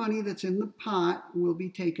some of the money that's in the pot will be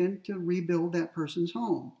taken to rebuild that person's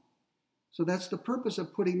home. So that's the purpose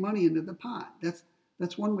of putting money into the pot.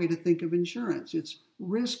 That's one way to think of insurance. It's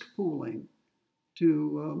risk pooling,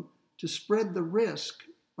 to spread the risk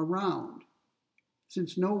around.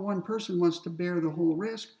 Since no one person wants to bear the whole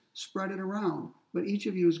risk, spread it around. But each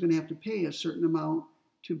of you is going to have to pay a certain amount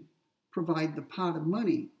to provide the pot of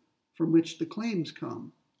money from which the claims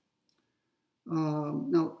come.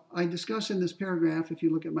 Now, I discuss in this paragraph, if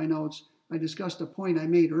you look at my notes, I discussed a point I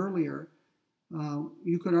made earlier.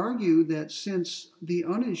 You could argue that since the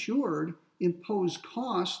uninsured impose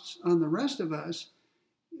costs on the rest of us,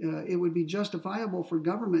 it would be justifiable for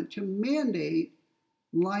government to mandate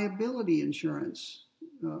liability insurance,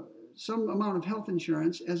 some amount of health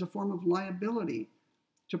insurance as a form of liability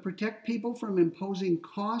to protect people from imposing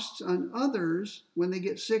costs on others when they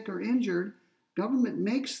get sick or injured. Government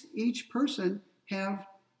makes each person have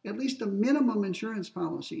at least a minimum insurance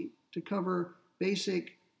policy to cover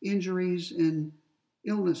basic injuries and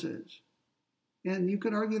illnesses. And you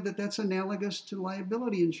could argue that that's analogous to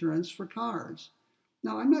liability insurance for cars.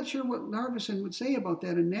 Now, I'm not sure what Narveson would say about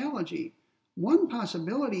that analogy. One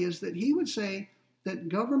possibility is that he would say that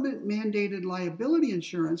government-mandated liability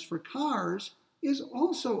insurance for cars is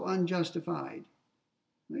also unjustified.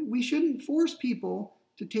 Right? We shouldn't force people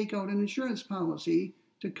to take out an insurance policy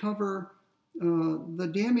to cover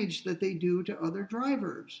the damage that they do to other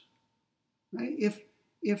drivers. Right?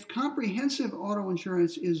 If comprehensive auto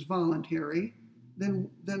insurance is voluntary, then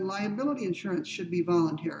liability insurance should be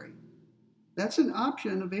voluntary. That's an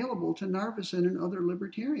option available to Narveson and other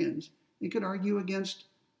libertarians. They could argue against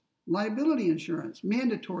liability insurance,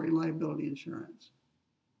 mandatory liability insurance.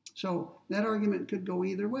 So that argument could go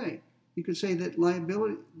either way. You could say that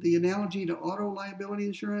the analogy to auto liability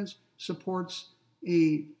insurance supports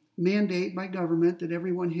a mandate by government that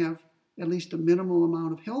everyone have at least a minimal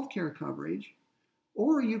amount of health care coverage.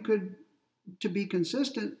 Or you could, to be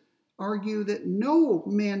consistent, argue that no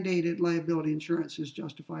mandated liability insurance is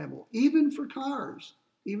justifiable, even for cars,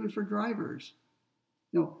 even for drivers.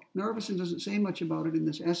 No, Narveson doesn't say much about it in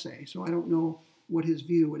this essay, so I don't know what his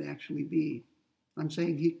view would actually be. I'm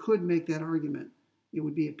saying he could make that argument. It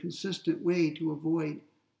would be a consistent way to avoid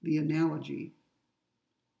the analogy.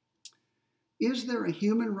 Is there a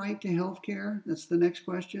human right to health care? That's the next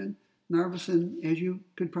question. Narveson, as you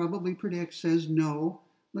could probably predict, says no.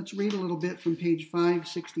 Let's read a little bit from page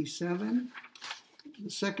 567, the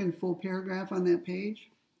second full paragraph on that page.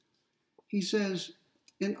 He says,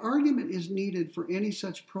 an argument is needed for any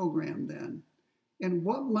such program then, and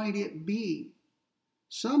what might it be?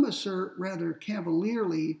 Some assert rather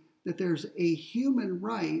cavalierly that there's a human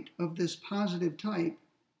right of this positive type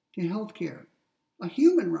to health care. A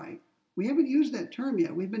human right. We haven't used that term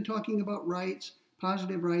yet. We've been talking about rights,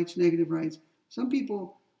 positive rights, negative rights. Some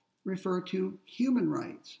people refer to human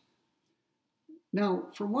rights. Now,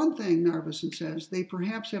 for one thing, Narveson says, they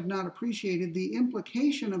perhaps have not appreciated the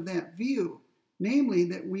implication of that view, namely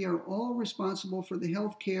that we are all responsible for the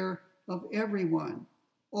health care of everyone,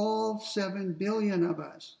 all 7 billion of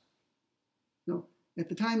us. So, at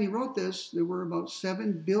the time he wrote this, there were about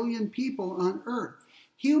 7 billion people on Earth.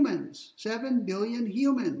 Humans, 7 billion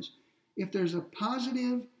humans. If there's a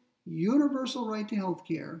positive, universal right to health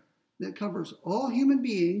care that covers all human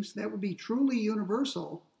beings, that would be truly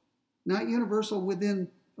universal, not universal within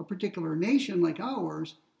a particular nation like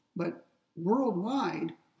ours, but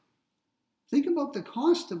worldwide. Think about the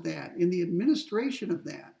cost of that and the administration of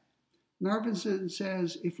that. Narveson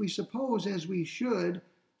says, if we suppose, as we should,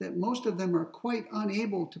 that most of them are quite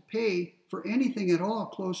unable to pay for anything at all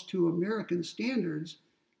close to American standards,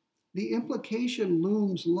 the implication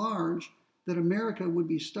looms large that America would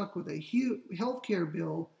be stuck with a health care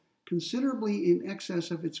bill considerably in excess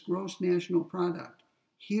of its gross national product,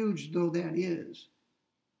 huge though that is.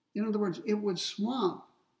 In other words, it would swamp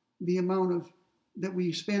the amount that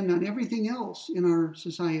we spend on everything else in our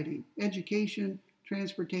society, education,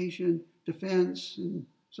 transportation, defense, and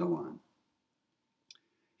so on.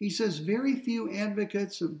 He says very few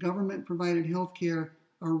advocates of government-provided health care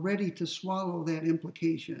are ready to swallow that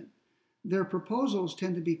implication. Their proposals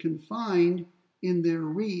tend to be confined in their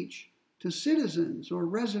reach to citizens or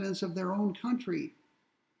residents of their own country.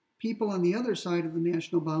 People on the other side of the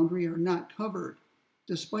national boundary are not covered,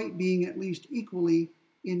 despite being at least equally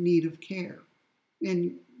in need of care.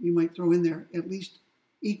 And you might throw in there, at least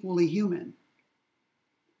equally human.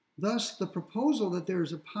 Thus, the proposal that there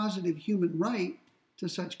is a positive human right to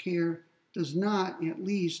such care does not, at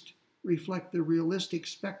least, reflect the realistic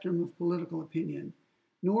spectrum of political opinion,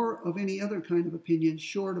 nor of any other kind of opinion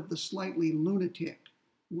short of the slightly lunatic,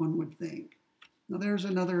 one would think. Now, there's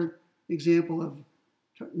another example of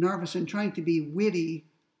Narveson trying to be witty,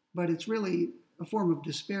 but it's really a form of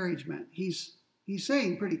disparagement. He's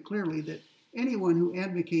saying pretty clearly that anyone who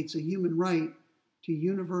advocates a human right to a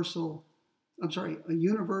universal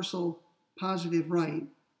positive right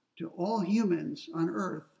to all humans on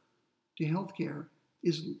Earth to health care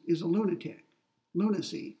is a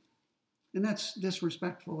lunacy. And that's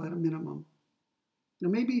disrespectful at a minimum. Now,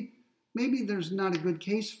 maybe there's not a good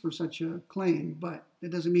case for such a claim, but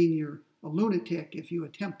that doesn't mean you're a lunatic if you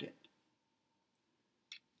attempt it.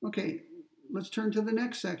 Okay, let's turn to the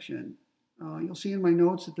next section. You'll see in my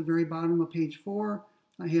notes at the very bottom of page 4,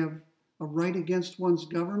 I have a right against one's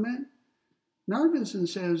government. Narveson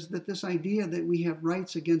says that this idea that we have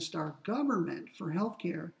rights against our government for health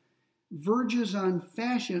care verges on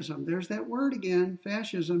fascism. There's that word again,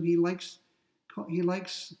 fascism. He likes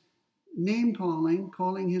name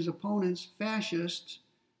calling his opponents fascists,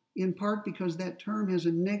 in part because that term has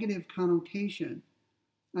a negative connotation.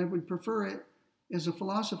 I would prefer it as a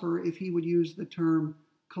philosopher if he would use the term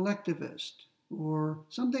collectivist or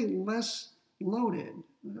something less loaded,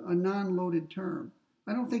 a non-loaded term.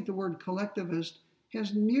 I don't think the word collectivist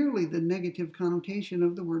has nearly the negative connotation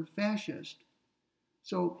of the word fascist.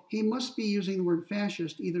 So he must be using the word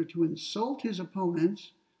fascist either to insult his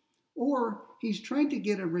opponents or he's trying to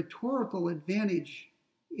get a rhetorical advantage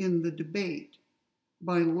in the debate.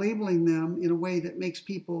 by labeling them in a way that makes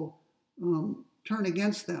people turn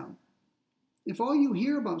against them. If all you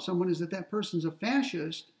hear about someone is that that person's a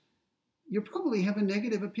fascist, you probably have a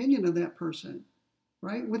negative opinion of that person,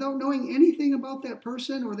 right? Without knowing anything about that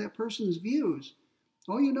person or that person's views.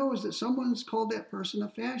 All you know is that someone's called that person a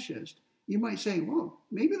fascist. You might say, well,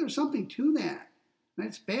 maybe there's something to that.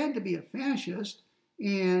 It's bad to be a fascist,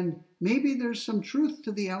 and maybe there's some truth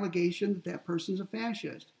to the allegation that that person's a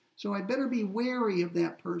fascist. So I better be wary of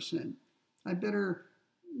that person. I better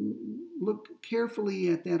look carefully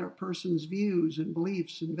at that person's views and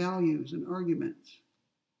beliefs and values and arguments.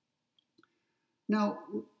 Now,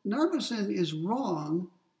 Narveson is wrong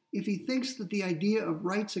if he thinks that the idea of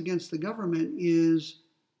rights against the government is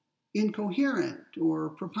incoherent or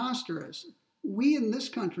preposterous. We in this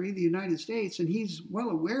country, the United States, and he's well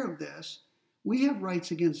aware of this, we have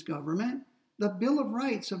rights against government. The Bill of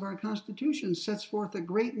Rights of our Constitution sets forth a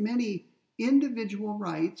great many individual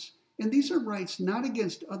rights, and these are rights not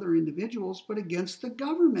against other individuals, but against the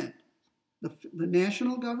government, the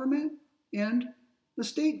national government and the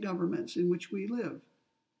state governments in which we live,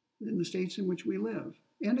 in the states in which we live,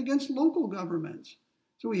 and against local governments.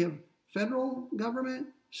 So we have federal government,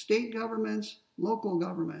 state governments, local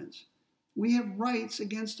governments. We have rights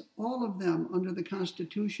against all of them under the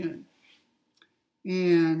Constitution.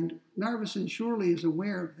 And Narveson surely is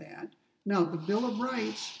aware of that. Now, the Bill of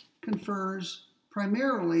Rights confers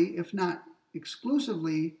primarily, if not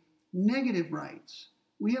exclusively, negative rights.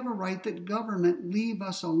 We have a right that government leave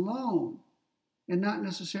us alone, and not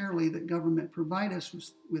necessarily that government provide us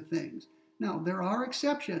with things. Now, there are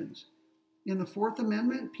exceptions. In the Fourth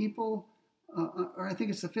Amendment, people, or I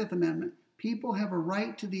think it's the Fifth Amendment, people have a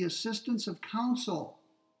right to the assistance of counsel.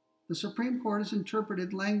 The Supreme Court has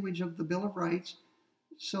interpreted language of the Bill of Rights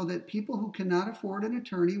so that people who cannot afford an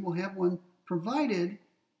attorney will have one provided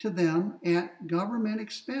to them at government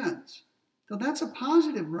expense. So that's a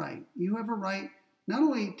positive right. You have a right not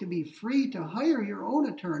only to be free to hire your own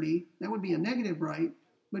attorney, that would be a negative right,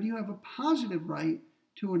 but you have a positive right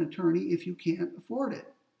to an attorney if you can't afford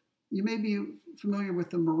it. You may be familiar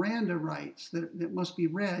with the Miranda rights that must be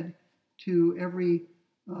read to every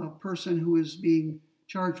person who is being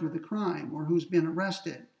charged with a crime or who's been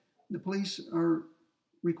arrested. The police are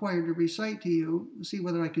required to recite to you, see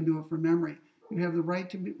whether I can do it from memory. You have the right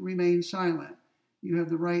to remain silent. You have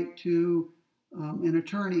the right to an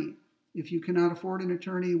attorney. If you cannot afford an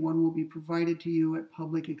attorney, one will be provided to you at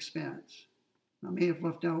public expense. I may have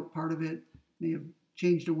left out part of it, may have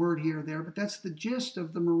changed a word here or there, but that's the gist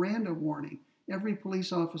of the Miranda warning. Every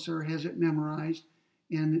police officer has it memorized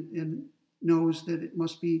and knows that it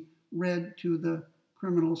must be read to the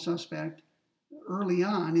criminal suspect early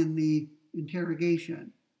on in the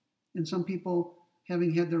interrogation. And some people,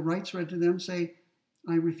 having had their rights read to them, say,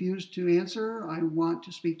 I refuse to answer. I want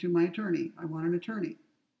to speak to my attorney. I want an attorney.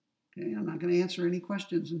 Okay, I'm not going to answer any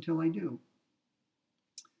questions until I do.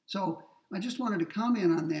 So I just wanted to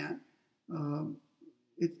comment on that.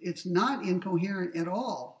 It's not incoherent at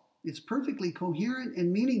all. It's perfectly coherent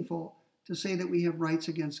and meaningful to say that we have rights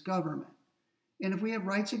against government. And if we have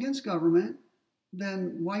rights against government,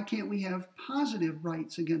 then why can't we have positive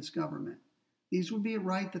rights against government? These would be a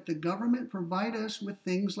right that the government provide us with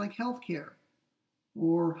things like health care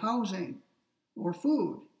or housing or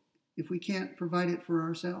food if we can't provide it for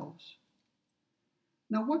ourselves.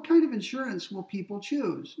 Now, what kind of insurance will people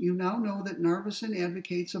choose? You now know that Narveson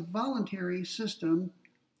advocates a voluntary system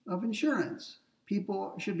of insurance.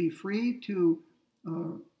 People should be free to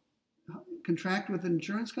contract with an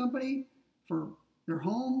insurance company for their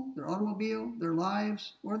home, their automobile, their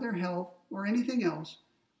lives, or their health, or anything else.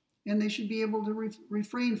 And they should be able to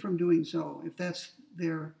refrain from doing so if that's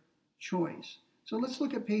their choice. So let's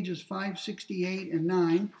look at pages 568 and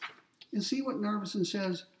 9 and see what Narveson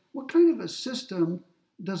says. What kind of a system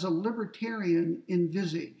does a libertarian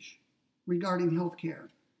envisage regarding health care?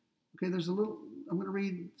 Okay, there's a little, I'm going to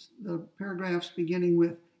read the paragraphs beginning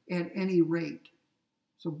with at any rate.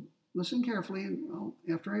 So listen carefully, and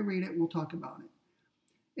after I read it, we'll talk about it.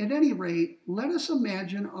 At any rate, let us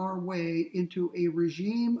imagine our way into a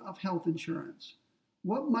regime of health insurance.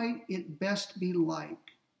 What might it best be like?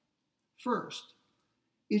 First,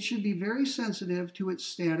 it should be very sensitive to its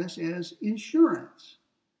status as insurance.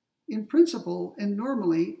 In principle and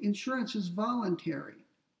normally, insurance is voluntary.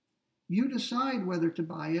 You decide whether to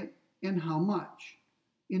buy it and how much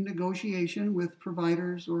in negotiation with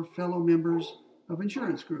providers or fellow members of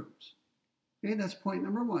insurance groups. Okay, that's point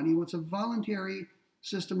number one. He wants a voluntary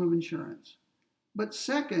system of insurance. But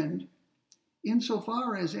second,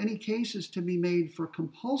 insofar as any case is to be made for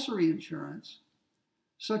compulsory insurance,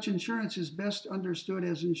 such insurance is best understood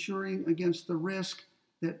as insuring against the risk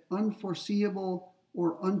that unforeseeable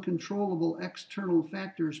or uncontrollable external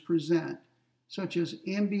factors present, such as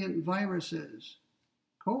ambient viruses,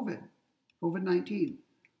 COVID-19,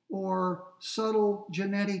 or subtle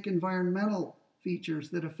genetic environmental features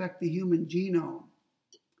that affect the human genome.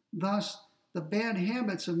 Thus, the bad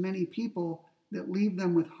habits of many people that leave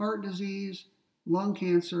them with heart disease, lung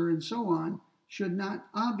cancer, and so on should not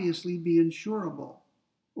obviously be insurable,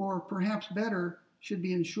 or perhaps better, should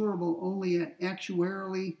be insurable only at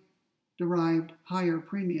actuarially derived higher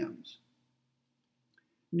premiums.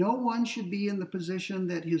 No one should be in the position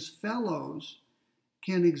that his fellows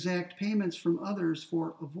can exact payments from others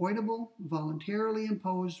for avoidable, voluntarily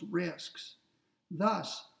imposed risks.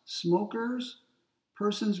 Thus, smokers,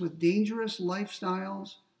 persons with dangerous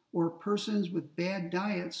lifestyles, or persons with bad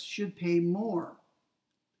diets should pay more.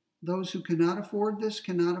 Those who cannot afford this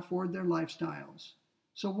cannot afford their lifestyles.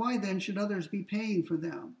 So why then should others be paying for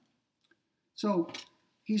them? So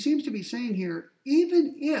he seems to be saying here,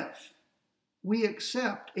 even if we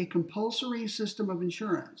accept a compulsory system of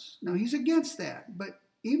insurance, now he's against that, but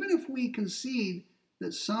even if we concede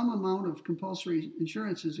that some amount of compulsory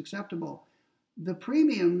insurance is acceptable, the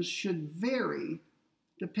premiums should vary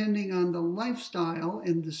depending on the lifestyle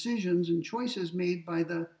and decisions and choices made by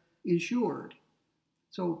the insured.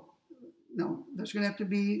 So now there's going to have to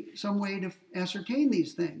be some way to ascertain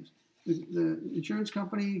these things. The insurance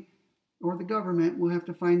company or the government will have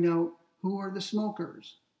to find out who are the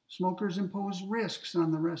smokers. Smokers impose risks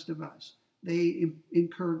on the rest of us. They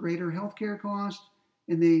incur greater healthcare costs,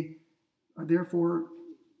 and they are therefore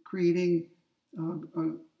creating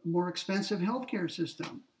a more expensive healthcare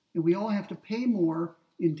system. And we all have to pay more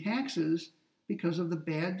in taxes because of the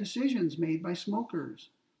bad decisions made by smokers.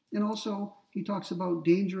 And also, he talks about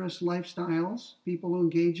dangerous lifestyles, people who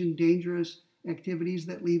engage in dangerous activities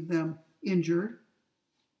that leave them injured.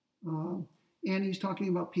 And he's talking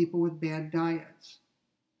about people with bad diets,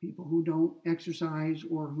 people who don't exercise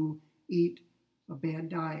or who eat a bad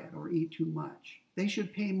diet or eat too much. They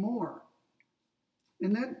should pay more.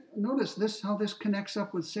 And then notice this, how this connects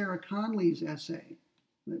up with Sarah Conley's essay,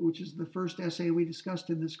 which is the first essay we discussed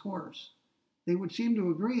in this course. They would seem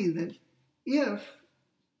to agree that if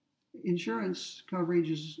insurance coverage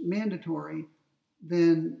is mandatory,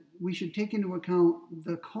 then we should take into account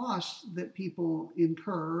the costs that people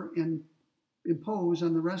incur and impose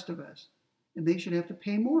on the rest of us. And they should have to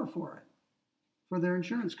pay more for it, for their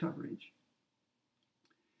insurance coverage.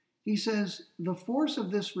 He says, the force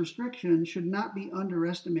of this restriction should not be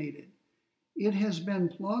underestimated. It has been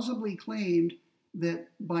plausibly claimed that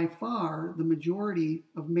by far the majority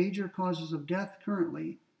of major causes of death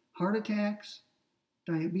currently, heart attacks,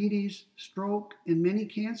 diabetes, stroke, and many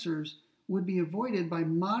cancers, would be avoided by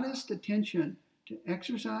modest attention to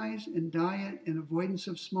exercise and diet and avoidance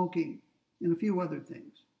of smoking, and a few other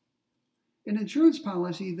things. An insurance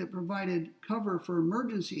policy that provided cover for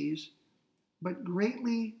emergencies but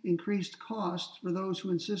greatly increased costs for those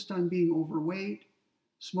who insist on being overweight,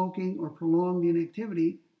 smoking, or prolonged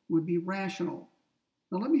inactivity would be rational.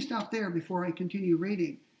 Now let me stop there before I continue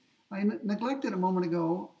reading. I neglected a moment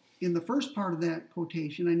ago, in the first part of that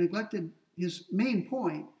quotation, I neglected his main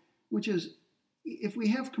point, which is if we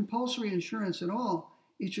have compulsory insurance at all,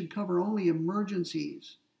 it should cover only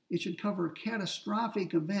emergencies. It should cover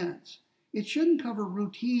catastrophic events. It shouldn't cover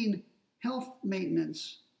routine health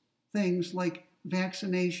maintenance things like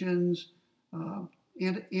vaccinations,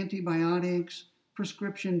 antibiotics,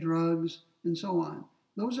 prescription drugs, and so on.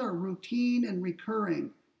 Those are routine and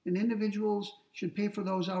recurring, and individuals should pay for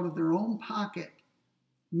those out of their own pocket.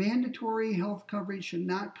 Mandatory health coverage should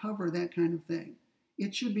not cover that kind of thing.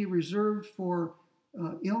 It should be reserved for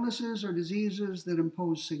illnesses or diseases that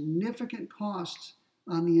impose significant costs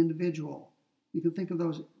on the individual. You can think of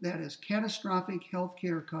that as catastrophic health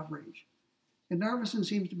care coverage. And Narveson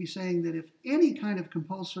seems to be saying that if any kind of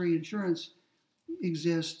compulsory insurance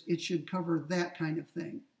exists, it should cover that kind of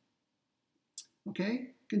thing.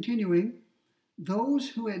 Okay, continuing. Those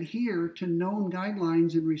who adhere to known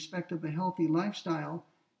guidelines in respect of a healthy lifestyle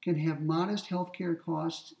can have modest healthcare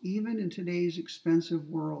costs even in today's expensive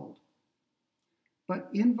world. But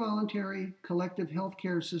involuntary collective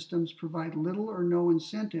healthcare systems provide little or no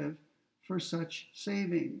incentive for such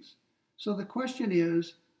savings. So the question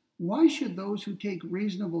is, why should those who take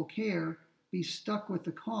reasonable care be stuck with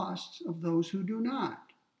the costs of those who do not?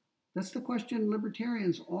 That's the question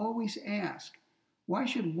libertarians always ask. Why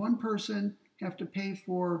should one person have to pay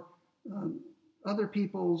for other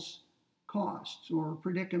people's costs or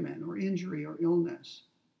predicament or injury or illness?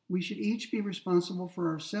 We should each be responsible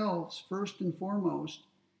for ourselves first and foremost.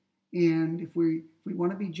 And if we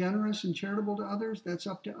want to be generous and charitable to others, that's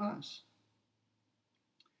up to us.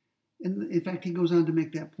 And in fact, he goes on to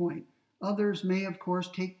make that point. Others may, of course,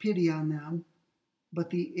 take pity on them, but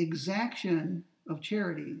the exaction of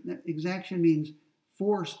charity, that exaction means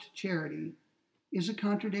forced charity, is a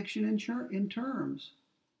contradiction in terms,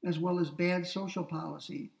 as well as bad social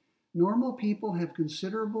policy. Normal people have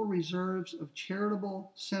considerable reserves of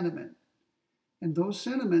charitable sentiment, and those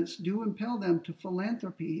sentiments do impel them to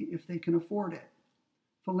philanthropy if they can afford it.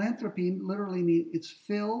 Philanthropy literally means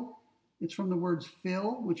it's from the words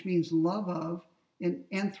phil, which means love of, and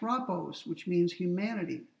anthropos, which means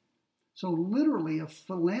humanity. So literally, a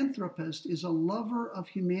philanthropist is a lover of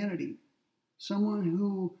humanity, someone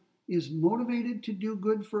who is motivated to do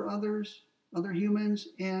good for others, other humans,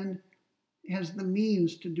 and has the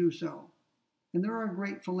means to do so. And there are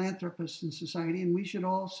great philanthropists in society, and we should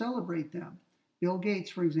all celebrate them. Bill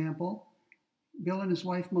Gates, for example, Bill and his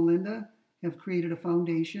wife Melinda have created a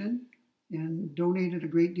foundation and donated a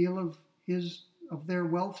great deal of their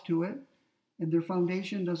wealth to it, and their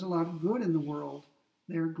foundation does a lot of good in the world.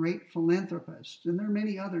 They're great philanthropists, and there are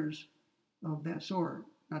many others of that sort.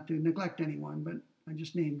 Not to neglect anyone, but I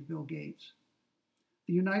just named Bill Gates.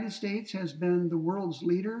 The United States has been the world's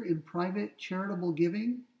leader in private charitable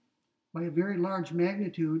giving by a very large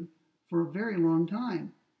magnitude for a very long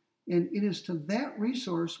time. And it is to that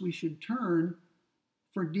resource we should turn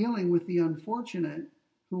for dealing with the unfortunate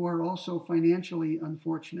who are also financially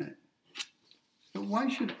unfortunate. But why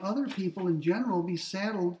should other people in general be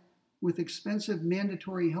saddled with expensive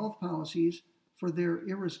mandatory health policies for their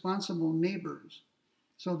irresponsible neighbors?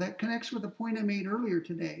 So that connects with the point I made earlier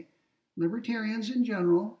today. Libertarians in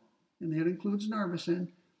general, and that includes Narveson,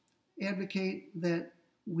 advocate that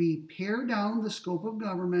we pare down the scope of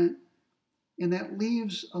government, and that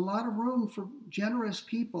leaves a lot of room for generous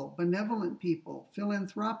people, benevolent people,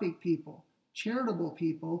 philanthropic people, charitable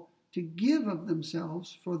people to give of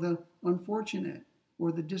themselves for the unfortunate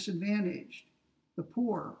or the disadvantaged, the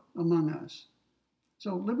poor among us.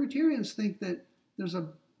 So libertarians think that there's a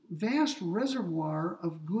vast reservoir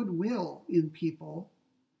of goodwill in people,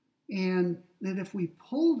 and that if we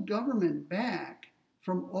pulled government back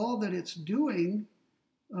from all that it's doing,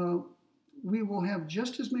 we will have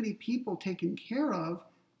just as many people taken care of,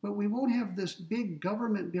 but we won't have this big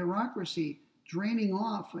government bureaucracy draining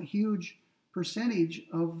off a huge percentage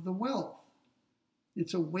of the wealth.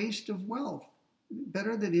 It's a waste of wealth.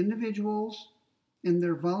 Better that individuals and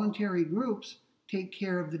their voluntary groups take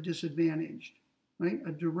care of the disadvantaged, right?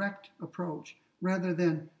 A direct approach, rather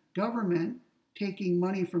than government taking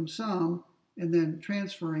money from some and then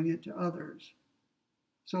transferring it to others.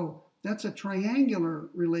 So that's a triangular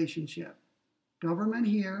relationship. Government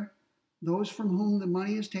here, those from whom the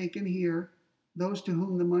money is taken here, those to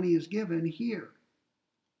whom the money is given here.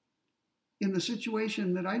 In the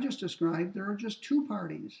situation that I just described, there are just two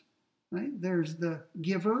parties, right? There's the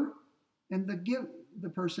giver and the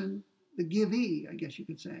givee, I guess you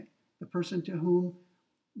could say, the person to whom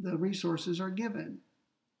the resources are given.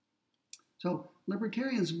 So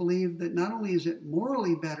libertarians believe that not only is it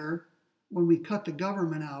morally better when we cut the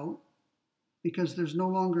government out, because there's no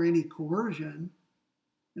longer any coercion,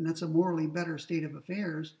 and that's a morally better state of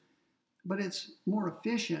affairs, but it's more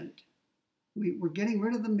efficient. We're getting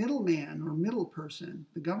rid of the middleman or middle person.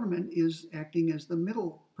 The government is acting as the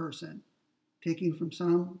middle person, taking from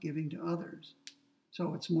some, giving to others.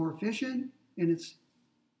 So it's more efficient, and it's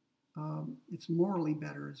morally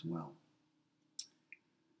better as well.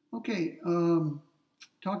 Okay,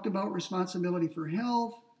 talked about responsibility for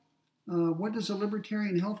health. What does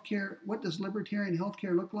libertarian healthcare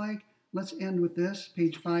look like? Let's end with this,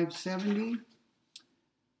 page 570.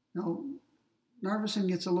 Now, Narveson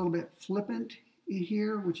gets a little bit flippant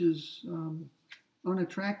here, which is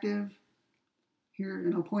unattractive here,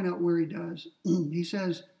 and I'll point out where he does. He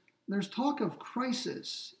says, there's talk of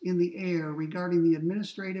crisis in the air regarding the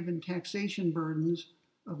administrative and taxation burdens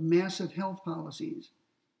of massive health policies.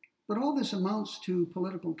 But all this amounts to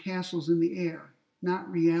political castles in the air, not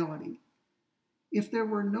reality. If there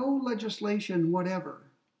were no legislation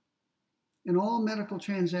whatever, and all medical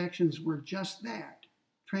transactions were just that,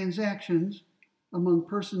 transactions among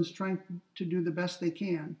persons trying to do the best they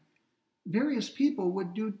can, various people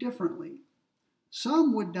would do differently.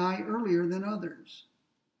 Some would die earlier than others.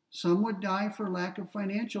 Some would die for lack of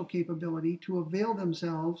financial capability to avail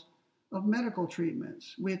themselves of medical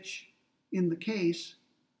treatments, which, in the case,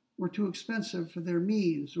 were too expensive for their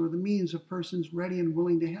means or the means of persons ready and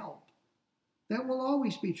willing to help. That will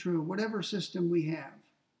always be true, whatever system we have.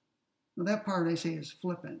 Now, that part I say is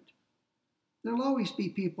flippant. There'll always be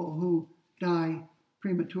people who die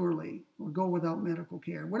prematurely or go without medical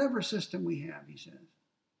care, whatever system we have, he says.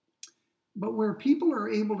 But where people are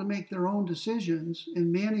able to make their own decisions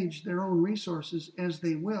and manage their own resources as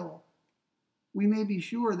they will, we may be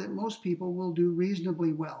sure that most people will do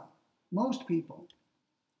reasonably well. Most people,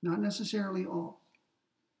 not necessarily all,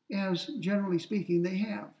 as generally speaking they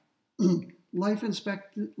have. Life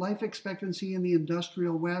expectancy in the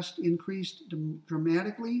industrial West increased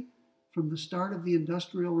dramatically from the start of the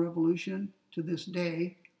Industrial Revolution to this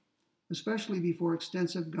day, especially before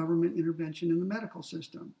extensive government intervention in the medical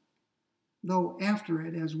system, though after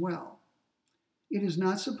it as well. It is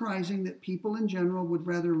not surprising that people in general would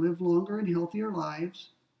rather live longer and healthier lives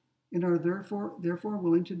and are therefore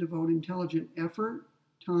willing to devote intelligent effort,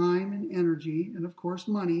 time, and energy, and of course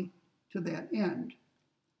money, to that end.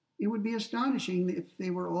 It would be astonishing if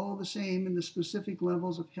they were all the same in the specific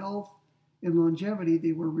levels of health and longevity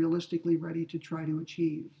they were realistically ready to try to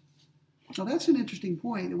achieve. Now that's an interesting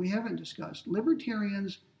point that we haven't discussed.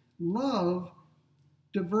 Libertarians love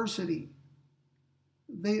diversity.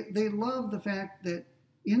 They love the fact that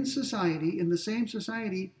in society, in the same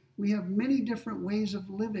society, we have many different ways of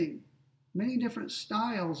living, many different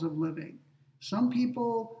styles of living. Some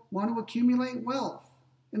people want to accumulate wealth,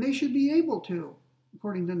 and they should be able to,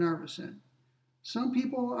 according to Narveson. Some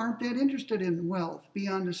people aren't that interested in wealth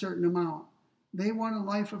beyond a certain amount. They want a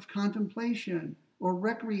life of contemplation or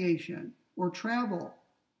recreation or travel.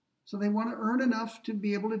 So they want to earn enough to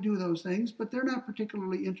be able to do those things, but they're not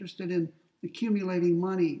particularly interested in accumulating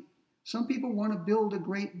money. Some people want to build a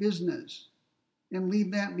great business and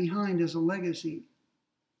leave that behind as a legacy.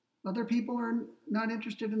 Other people are not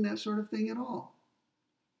interested in that sort of thing at all.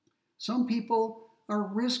 Some people are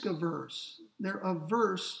risk averse. They're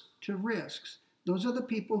averse to risks. Those are the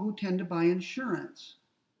people who tend to buy insurance.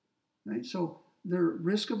 Right? So they're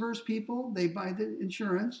risk averse people, they buy the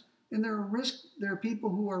insurance, and there are people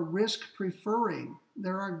who are risk preferring.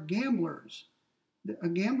 There are gamblers. A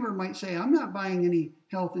gambler might say, I'm not buying any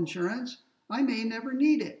health insurance. I may never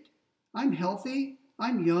need it. I'm healthy.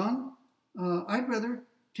 I'm young. I'd rather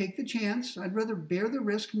take the chance. I'd rather bear the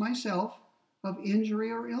risk myself of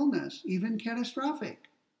injury or illness, even catastrophic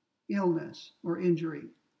illness or injury.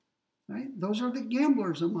 Right? Those are the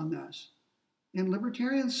gamblers among us. And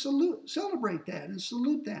libertarians celebrate that and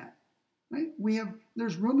salute that. Right?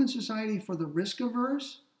 There's room in society for the risk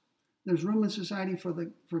averse. There's room in society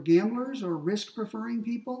for gamblers or risk-preferring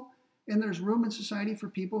people, and there's room in society for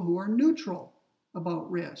people who are neutral about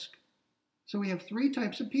risk. So we have three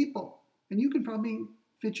types of people, and you can probably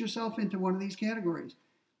fit yourself into one of these categories.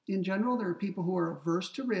 In general, there are people who are averse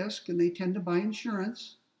to risk, and they tend to buy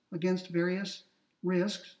insurance against various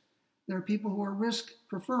risks. There are people who are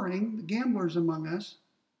risk-preferring, the gamblers among us.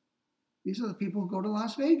 These are the people who go to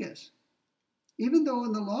Las Vegas. Even though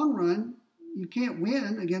in the long run, you can't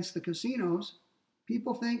win against the casinos,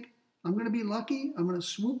 people think, I'm going to be lucky, I'm going to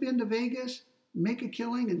swoop into Vegas, make a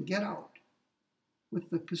killing, and get out with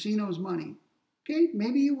the casino's money. Okay,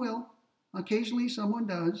 maybe you will. Occasionally someone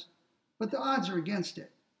does, but the odds are against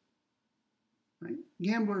it. Right?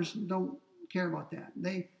 Gamblers don't care about that.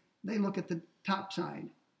 They look at the top side.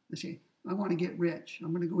 They say, I want to get rich.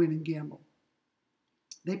 I'm going to go in and gamble.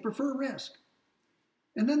 They prefer risk.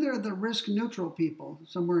 And then there are the risk-neutral people,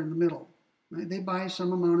 somewhere in the middle. Right? They buy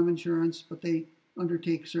some amount of insurance, but they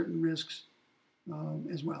undertake certain risks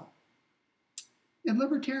as well. And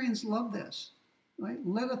libertarians love this. Right?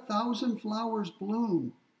 Let 1,000 flowers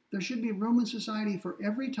bloom. There should be room in society for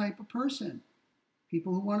every type of person.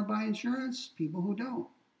 People who want to buy insurance, people who don't.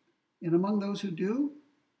 And among those who do,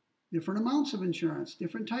 different amounts of insurance,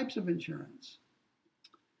 different types of insurance.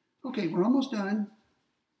 Okay, we're almost done.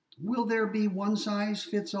 Will there be one size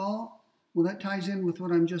fits all? Well, that ties in with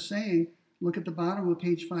what I'm just saying. Look at the bottom of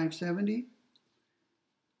page 570.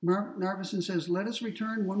 Narveson says, let us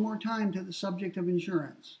return one more time to the subject of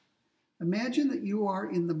insurance. Imagine that you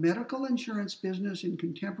are in the medical insurance business in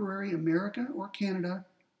contemporary America or Canada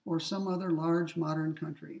or some other large modern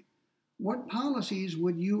country. What policies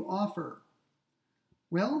would you offer?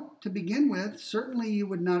 Well, to begin with, certainly you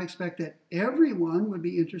would not expect that everyone would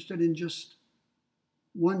be interested in just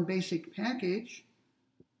one basic package.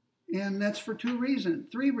 And that's for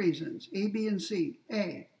three reasons, A, B, and C.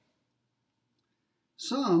 A,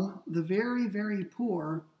 some, the very, very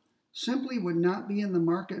poor, simply would not be in the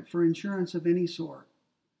market for insurance of any sort.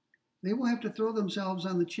 They will have to throw themselves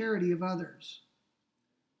on the charity of others.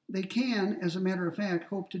 They can, as a matter of fact,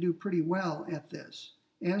 hope to do pretty well at this.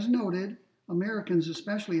 As noted, Americans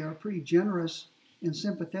especially are a pretty generous and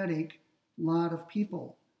sympathetic lot of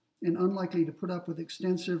people and unlikely to put up with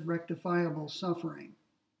extensive rectifiable suffering.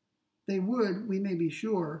 They would, we may be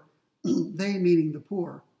sure, they meaning the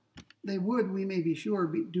poor, They would, we may be sure,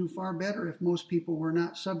 do far better if most people were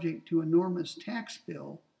not subject to enormous tax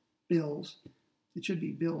bills, it should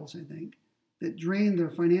be bills, I think, that drain their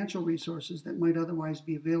financial resources that might otherwise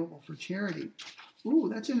be available for charity. Ooh,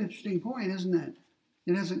 that's an interesting point, isn't it?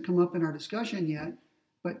 It hasn't come up in our discussion yet,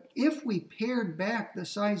 but if we pared back the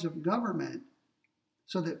size of government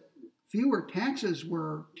so that fewer taxes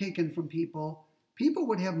were taken from people, people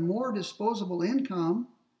would have more disposable income.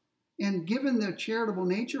 And given the charitable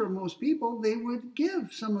nature of most people, they would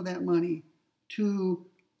give some of that money to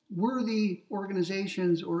worthy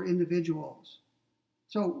organizations or individuals.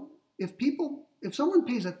 So if someone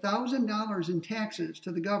pays $1,000 in taxes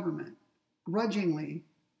to the government, grudgingly,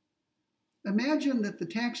 imagine that the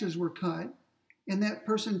taxes were cut and that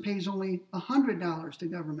person pays only $100 to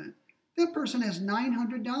government. That person has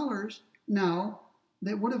 $900 now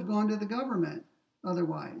that would have gone to the government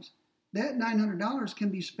otherwise. That $900 can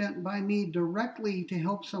be spent by me directly to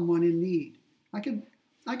help someone in need. I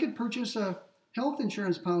could purchase a health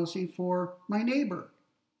insurance policy for my neighbor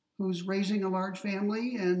who's raising a large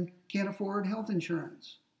family and can't afford health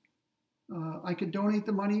insurance. I could donate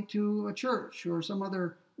the money to a church or some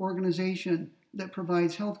other organization that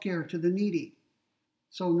provides health care to the needy.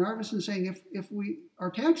 So Narveson is saying if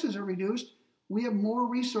our taxes are reduced, we have more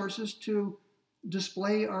resources to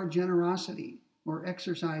display our generosity or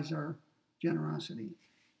exercise our generosity.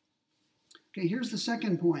 Okay, here's the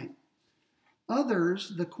second point.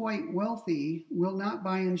 Others, the quite wealthy, will not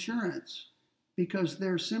buy insurance because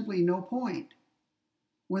there's simply no point.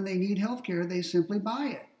 When they need health care, they simply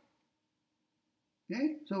buy it.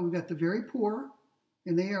 Okay, so we've got the very poor,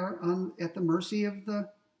 and they are at the mercy of the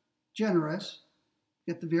generous.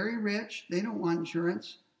 Get the very rich, they don't want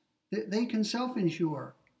insurance. They can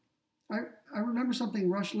self-insure. I remember something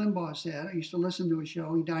Rush Limbaugh said. I used to listen to his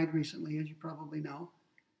show. He died recently, as you probably know.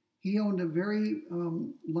 He owned a very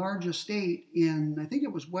large estate in, I think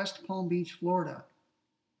it was West Palm Beach, Florida.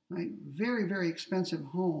 Right? Very, very expensive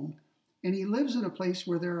home. And he lives in a place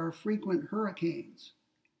where there are frequent hurricanes.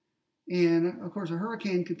 And, of course, a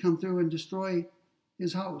hurricane could come through and destroy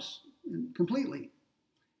his house completely.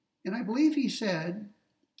 And I believe he said,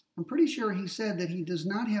 I'm pretty sure he said that he does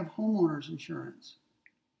not have homeowners insurance.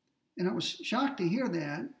 And I was shocked to hear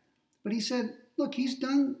that. But he said, look, he's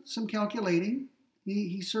done some calculating.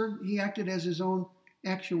 He acted as his own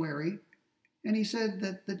actuary. And he said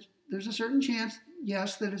that there's a certain chance,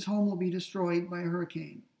 yes, that his home will be destroyed by a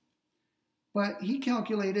hurricane. But he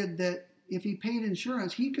calculated that if he paid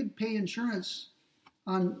insurance, he could pay insurance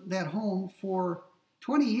on that home for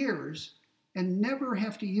 20 years and never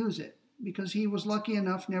have to use it because he was lucky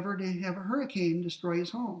enough never to have a hurricane destroy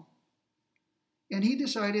his home. And he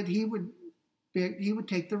decided he would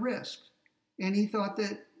take the risk. And he thought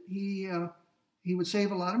that he would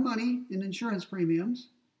save a lot of money in insurance premiums.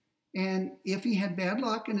 And if he had bad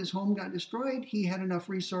luck and his home got destroyed, he had enough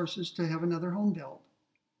resources to have another home built.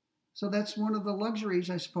 So that's one of the luxuries,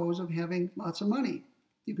 I suppose, of having lots of money.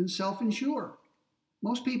 You can self-insure.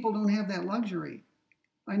 Most people don't have that luxury.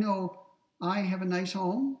 I know I have a nice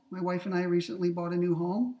home. My wife and I recently bought a new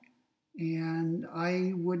home. And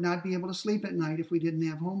I would not be able to sleep at night if we didn't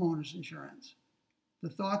have homeowners insurance. The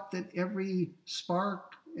thought that every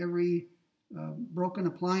spark, every broken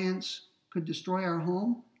appliance could destroy our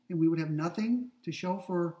home and we would have nothing to show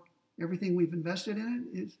for everything we've invested in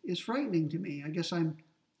it is frightening to me. I guess I'm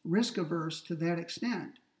risk averse to that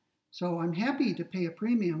extent. So I'm happy to pay a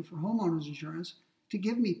premium for homeowners insurance to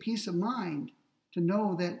give me peace of mind to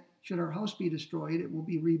know that should our house be destroyed, it will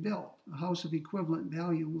be rebuilt. A house of equivalent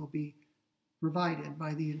value will be provided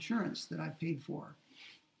by the insurance that I've paid for.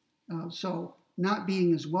 So not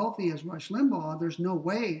being as wealthy as Rush Limbaugh, there's no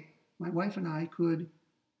way my wife and I could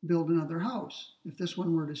build another house if this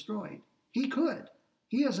one were destroyed. He could.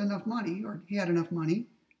 He has enough money, or he had enough money,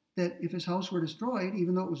 that if his house were destroyed,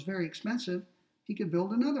 even though it was very expensive, he could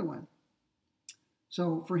build another one.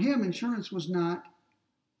 So for him, insurance was not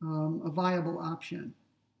a viable option.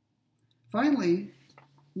 Finally,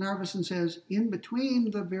 Narveson says, in between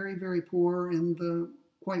the very, very poor and the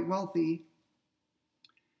quite wealthy,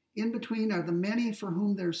 in between are the many for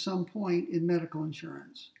whom there's some point in medical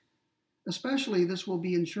insurance. Especially this will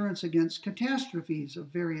be insurance against catastrophes of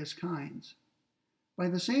various kinds. By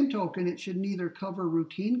the same token, it should neither cover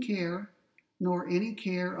routine care nor any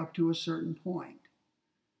care up to a certain point.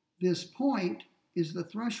 This point is the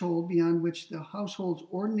threshold beyond which the household's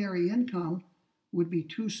ordinary income would be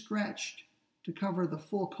too stretched to cover the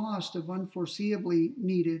full cost of unforeseeably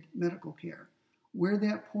needed medical care. Where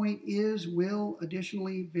that point is will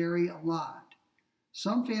additionally vary a lot.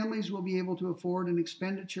 Some families will be able to afford an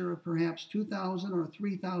expenditure of perhaps $2,000 or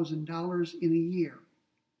 $3,000 in a year.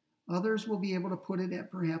 Others will be able to put it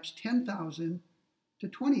at perhaps $10,000 to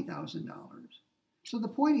 $20,000. So the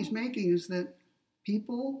point he's making is that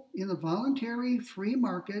people in the voluntary free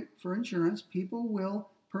market for insurance, people will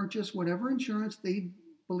purchase whatever insurance they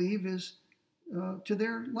believe is to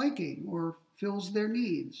their liking or fills their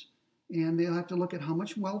needs. And they'll have to look at how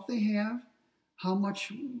much wealth they have, how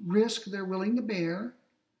much risk they're willing to bear,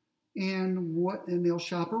 and they'll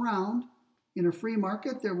shop around. In a free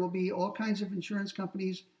market, there will be all kinds of insurance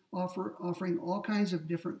companies offering all kinds of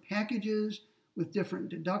different packages with different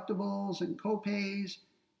deductibles and co-pays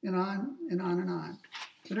and on and on and on.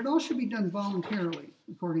 But it all should be done voluntarily,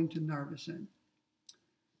 according to Narveson.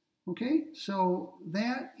 Okay, so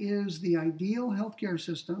that is the ideal healthcare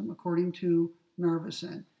system, according to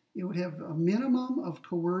Narveson. It would have a minimum of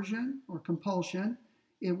coercion or compulsion.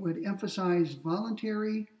 It would emphasize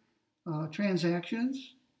voluntary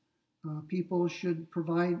transactions. People should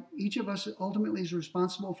provide, each of us ultimately is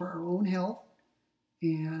responsible for our own health,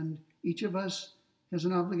 and each of us has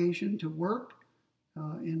an obligation to work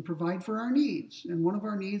and provide for our needs. And one of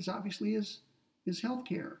our needs, obviously, is health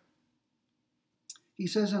care. He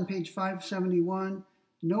says on page 571,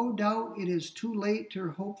 no doubt it is too late to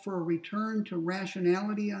hope for a return to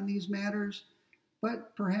rationality on these matters,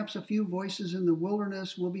 but perhaps a few voices in the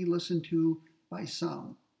wilderness will be listened to by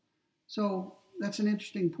some. So that's an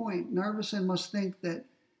interesting point. Narveson must think that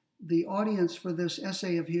the audience for this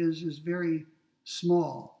essay of his is very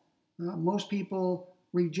small. Most people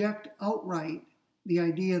reject outright the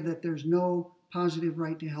idea that there's no positive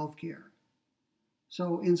right to health care.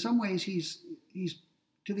 So in some ways, he's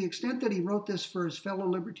to the extent that he wrote this for his fellow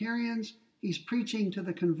libertarians, he's preaching to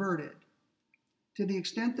the converted. To the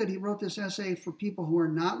extent that he wrote this essay for people who are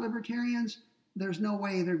not libertarians, there's no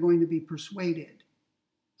way they're going to be persuaded.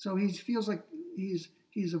 So he feels like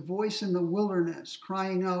he's a voice in the wilderness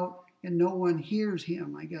crying out and no one hears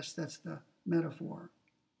him. I guess that's the metaphor.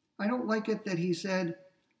 I don't like it that he said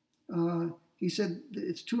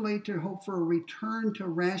it's too late to hope for a return to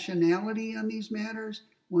rationality on these matters.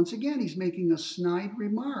 Once again, he's making a snide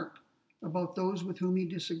remark about those with whom he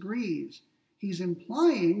disagrees. He's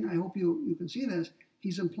implying, I hope you can see this,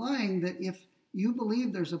 he's implying that if you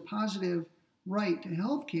believe there's a positive right to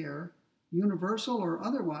health care, universal or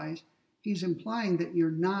otherwise, he's implying that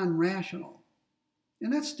you're non-rational.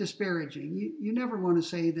 And that's disparaging. You never want to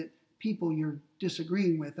say that people you're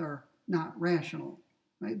disagreeing with are not rational.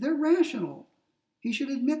 Right? They're rational. He should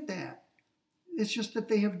admit that. It's just that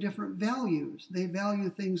they have different values. They value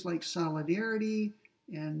things like solidarity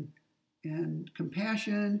and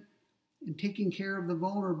compassion and taking care of the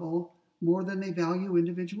vulnerable more than they value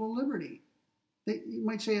individual liberty. You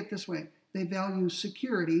might say it this way. They value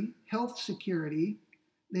security, health security.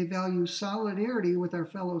 They value solidarity with our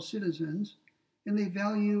fellow citizens. And they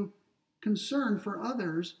value concern for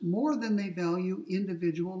others more than they value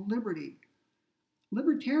individual liberty.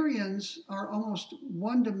 Libertarians are almost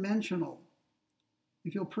one-dimensional.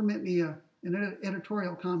 If you'll permit me an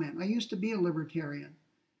editorial comment, I used to be a libertarian.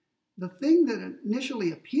 The thing that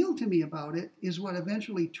initially appealed to me about it is what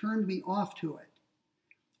eventually turned me off to it.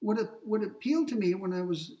 What appealed to me when I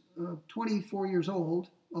was 24 years old,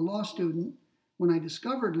 a law student, when I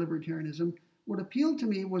discovered libertarianism, what appealed to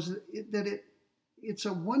me was that it's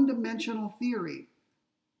a one-dimensional theory.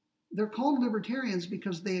 They're called libertarians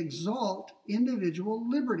because they exalt individual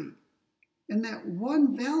liberty. And that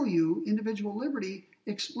one value, individual liberty,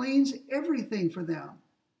 explains everything for them.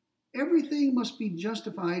 Everything must be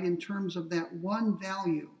justified in terms of that one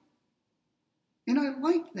value. And I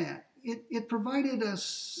liked that. It provided a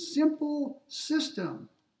simple system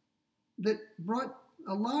that brought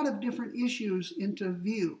a lot of different issues into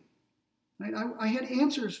view. Right? I had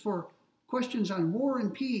answers for questions on war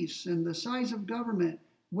and peace and the size of government,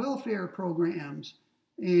 welfare programs,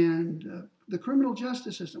 and the criminal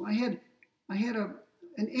justice system. I had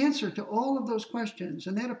an answer to all of those questions,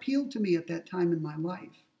 and that appealed to me at that time in my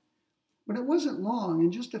life. But it wasn't long.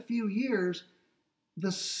 In just a few years,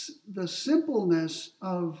 the simpleness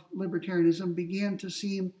of libertarianism began to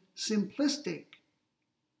seem simplistic.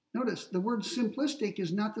 Notice, the word simplistic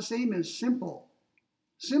is not the same as simple.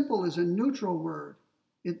 Simple is a neutral word.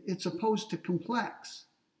 It's opposed to complex.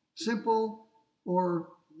 Simple or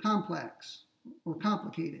complex or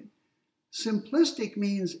complicated. Simplistic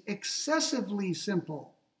means excessively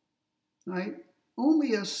simple, right?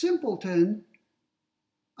 Only a simpleton,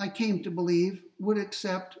 I came to believe, would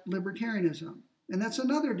accept libertarianism. And that's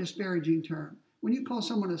another disparaging term. When you call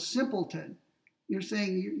someone a simpleton, you're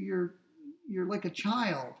saying you're like a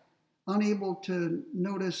child, unable to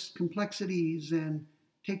notice complexities and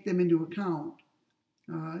take them into account.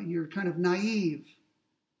 You're kind of naive.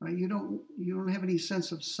 right? You don't have any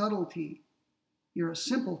sense of subtlety. You're a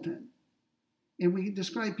simpleton. And we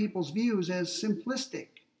describe people's views as simplistic.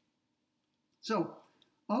 So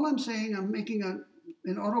all I'm saying, I'm making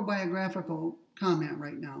an autobiographical comment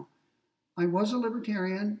right now. I was a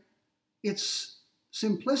libertarian. Its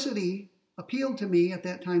simplicity appealed to me at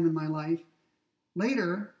that time in my life.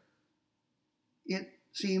 Later, it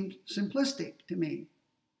seemed simplistic to me.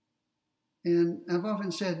 And I've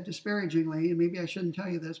often said disparagingly, and maybe I shouldn't tell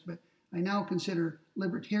you this, but I now consider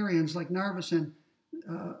libertarians like Narveson,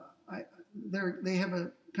 they have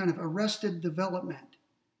a kind of arrested development.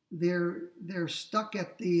 They're stuck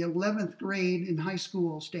at the 11th grade in high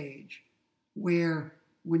school stage, where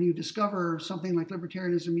when you discover something like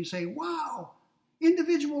libertarianism, you say, wow,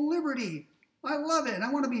 individual liberty. I love it.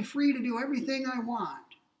 I want to be free to do everything I want.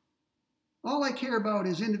 All I care about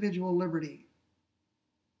is individual liberty.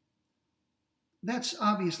 That's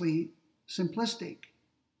obviously simplistic,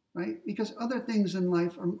 right? Because other things in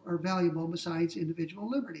life are valuable besides individual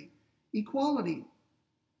liberty. Equality,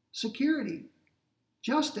 security,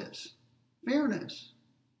 justice, fairness,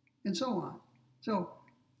 and so on. So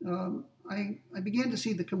I began to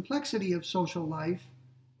see the complexity of social life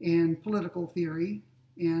and political theory,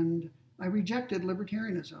 and I rejected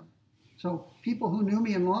libertarianism. So people who knew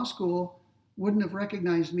me in law school wouldn't have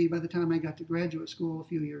recognized me by the time I got to graduate school a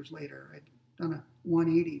few years later. I'd done a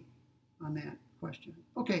 180 on that question.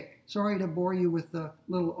 Okay, sorry to bore you with the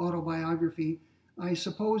little autobiography. I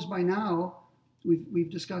suppose by now we've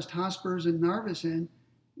discussed Hospers and Narveson.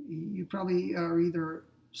 You probably are either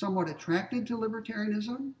somewhat attracted to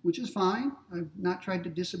libertarianism, which is fine. I've not tried to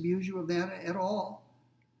disabuse you of that at all.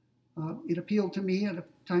 It appealed to me at a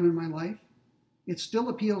time in my life. It still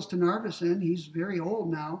appeals to Narveson. He's very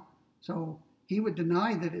old now, so he would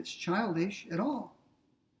deny that it's childish at all.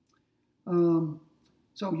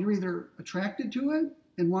 So you're either attracted to it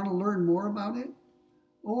and want to learn more about it,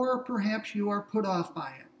 or perhaps you are put off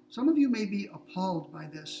by it. Some of you may be appalled by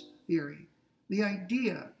this theory. The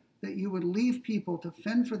idea that you would leave people to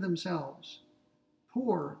fend for themselves,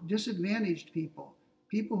 poor, disadvantaged people,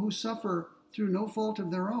 people who suffer through no fault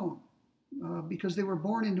of their own, because they were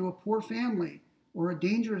born into a poor family or a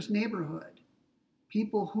dangerous neighborhood,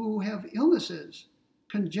 people who have illnesses,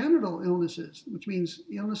 congenital illnesses, which means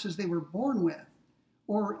illnesses they were born with,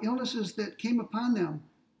 or illnesses that came upon them.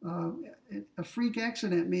 A freak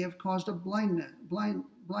accident may have caused a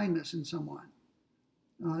blindness in someone.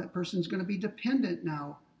 That person's going to be dependent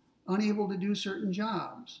now, unable to do certain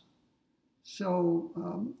jobs.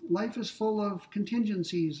 So life is full of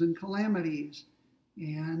contingencies and calamities.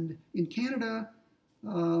 And in Canada,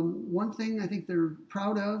 one thing I think they're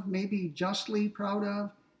proud of, maybe justly proud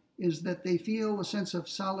of, is that they feel a sense of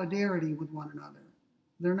solidarity with one another.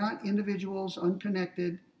 They're not individuals,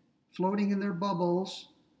 unconnected, floating in their bubbles.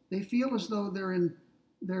 They feel as though they're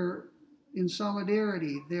in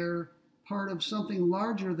solidarity. They're part of something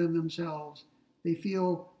larger than themselves. They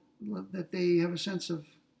feel that they have a sense of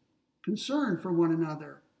concern for one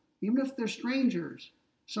another, even if they're strangers.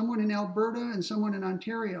 Someone in Alberta and someone in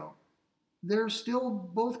Ontario, they're still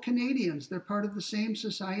both Canadians. They're part of the same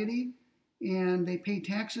society, and they pay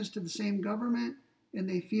taxes to the same government, and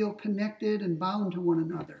they feel connected and bound to one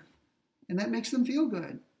another. And that makes them feel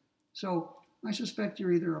good. So I suspect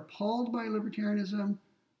you're either appalled by libertarianism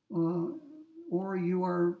or you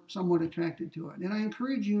are somewhat attracted to it. And I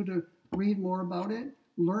encourage you to read more about it,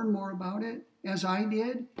 learn more about it. As I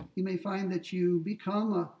did, you may find that you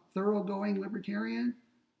become a thoroughgoing libertarian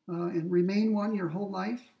and remain one your whole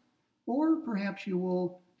life. Or perhaps you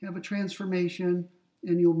will have a transformation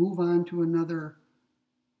and you'll move on to another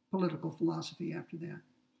political philosophy after that.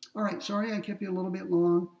 All right, sorry I kept you a little bit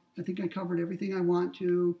long. I think I covered everything I want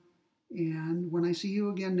to. And when I see you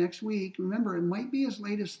again next week, remember, it might be as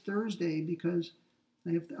late as Thursday because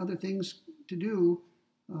I have other things to do.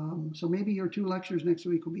 So maybe your 2 lectures next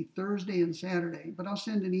week will be Thursday and Saturday, but I'll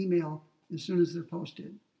send an email as soon as they're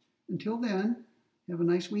posted. Until then, have a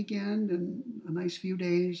nice weekend and a nice few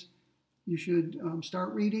days. You should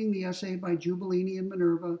start reading the essay by Giubilini and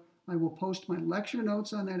Minerva. I will post my lecture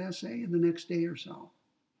notes on that essay in the next day or so.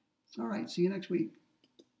 All right, see you next week.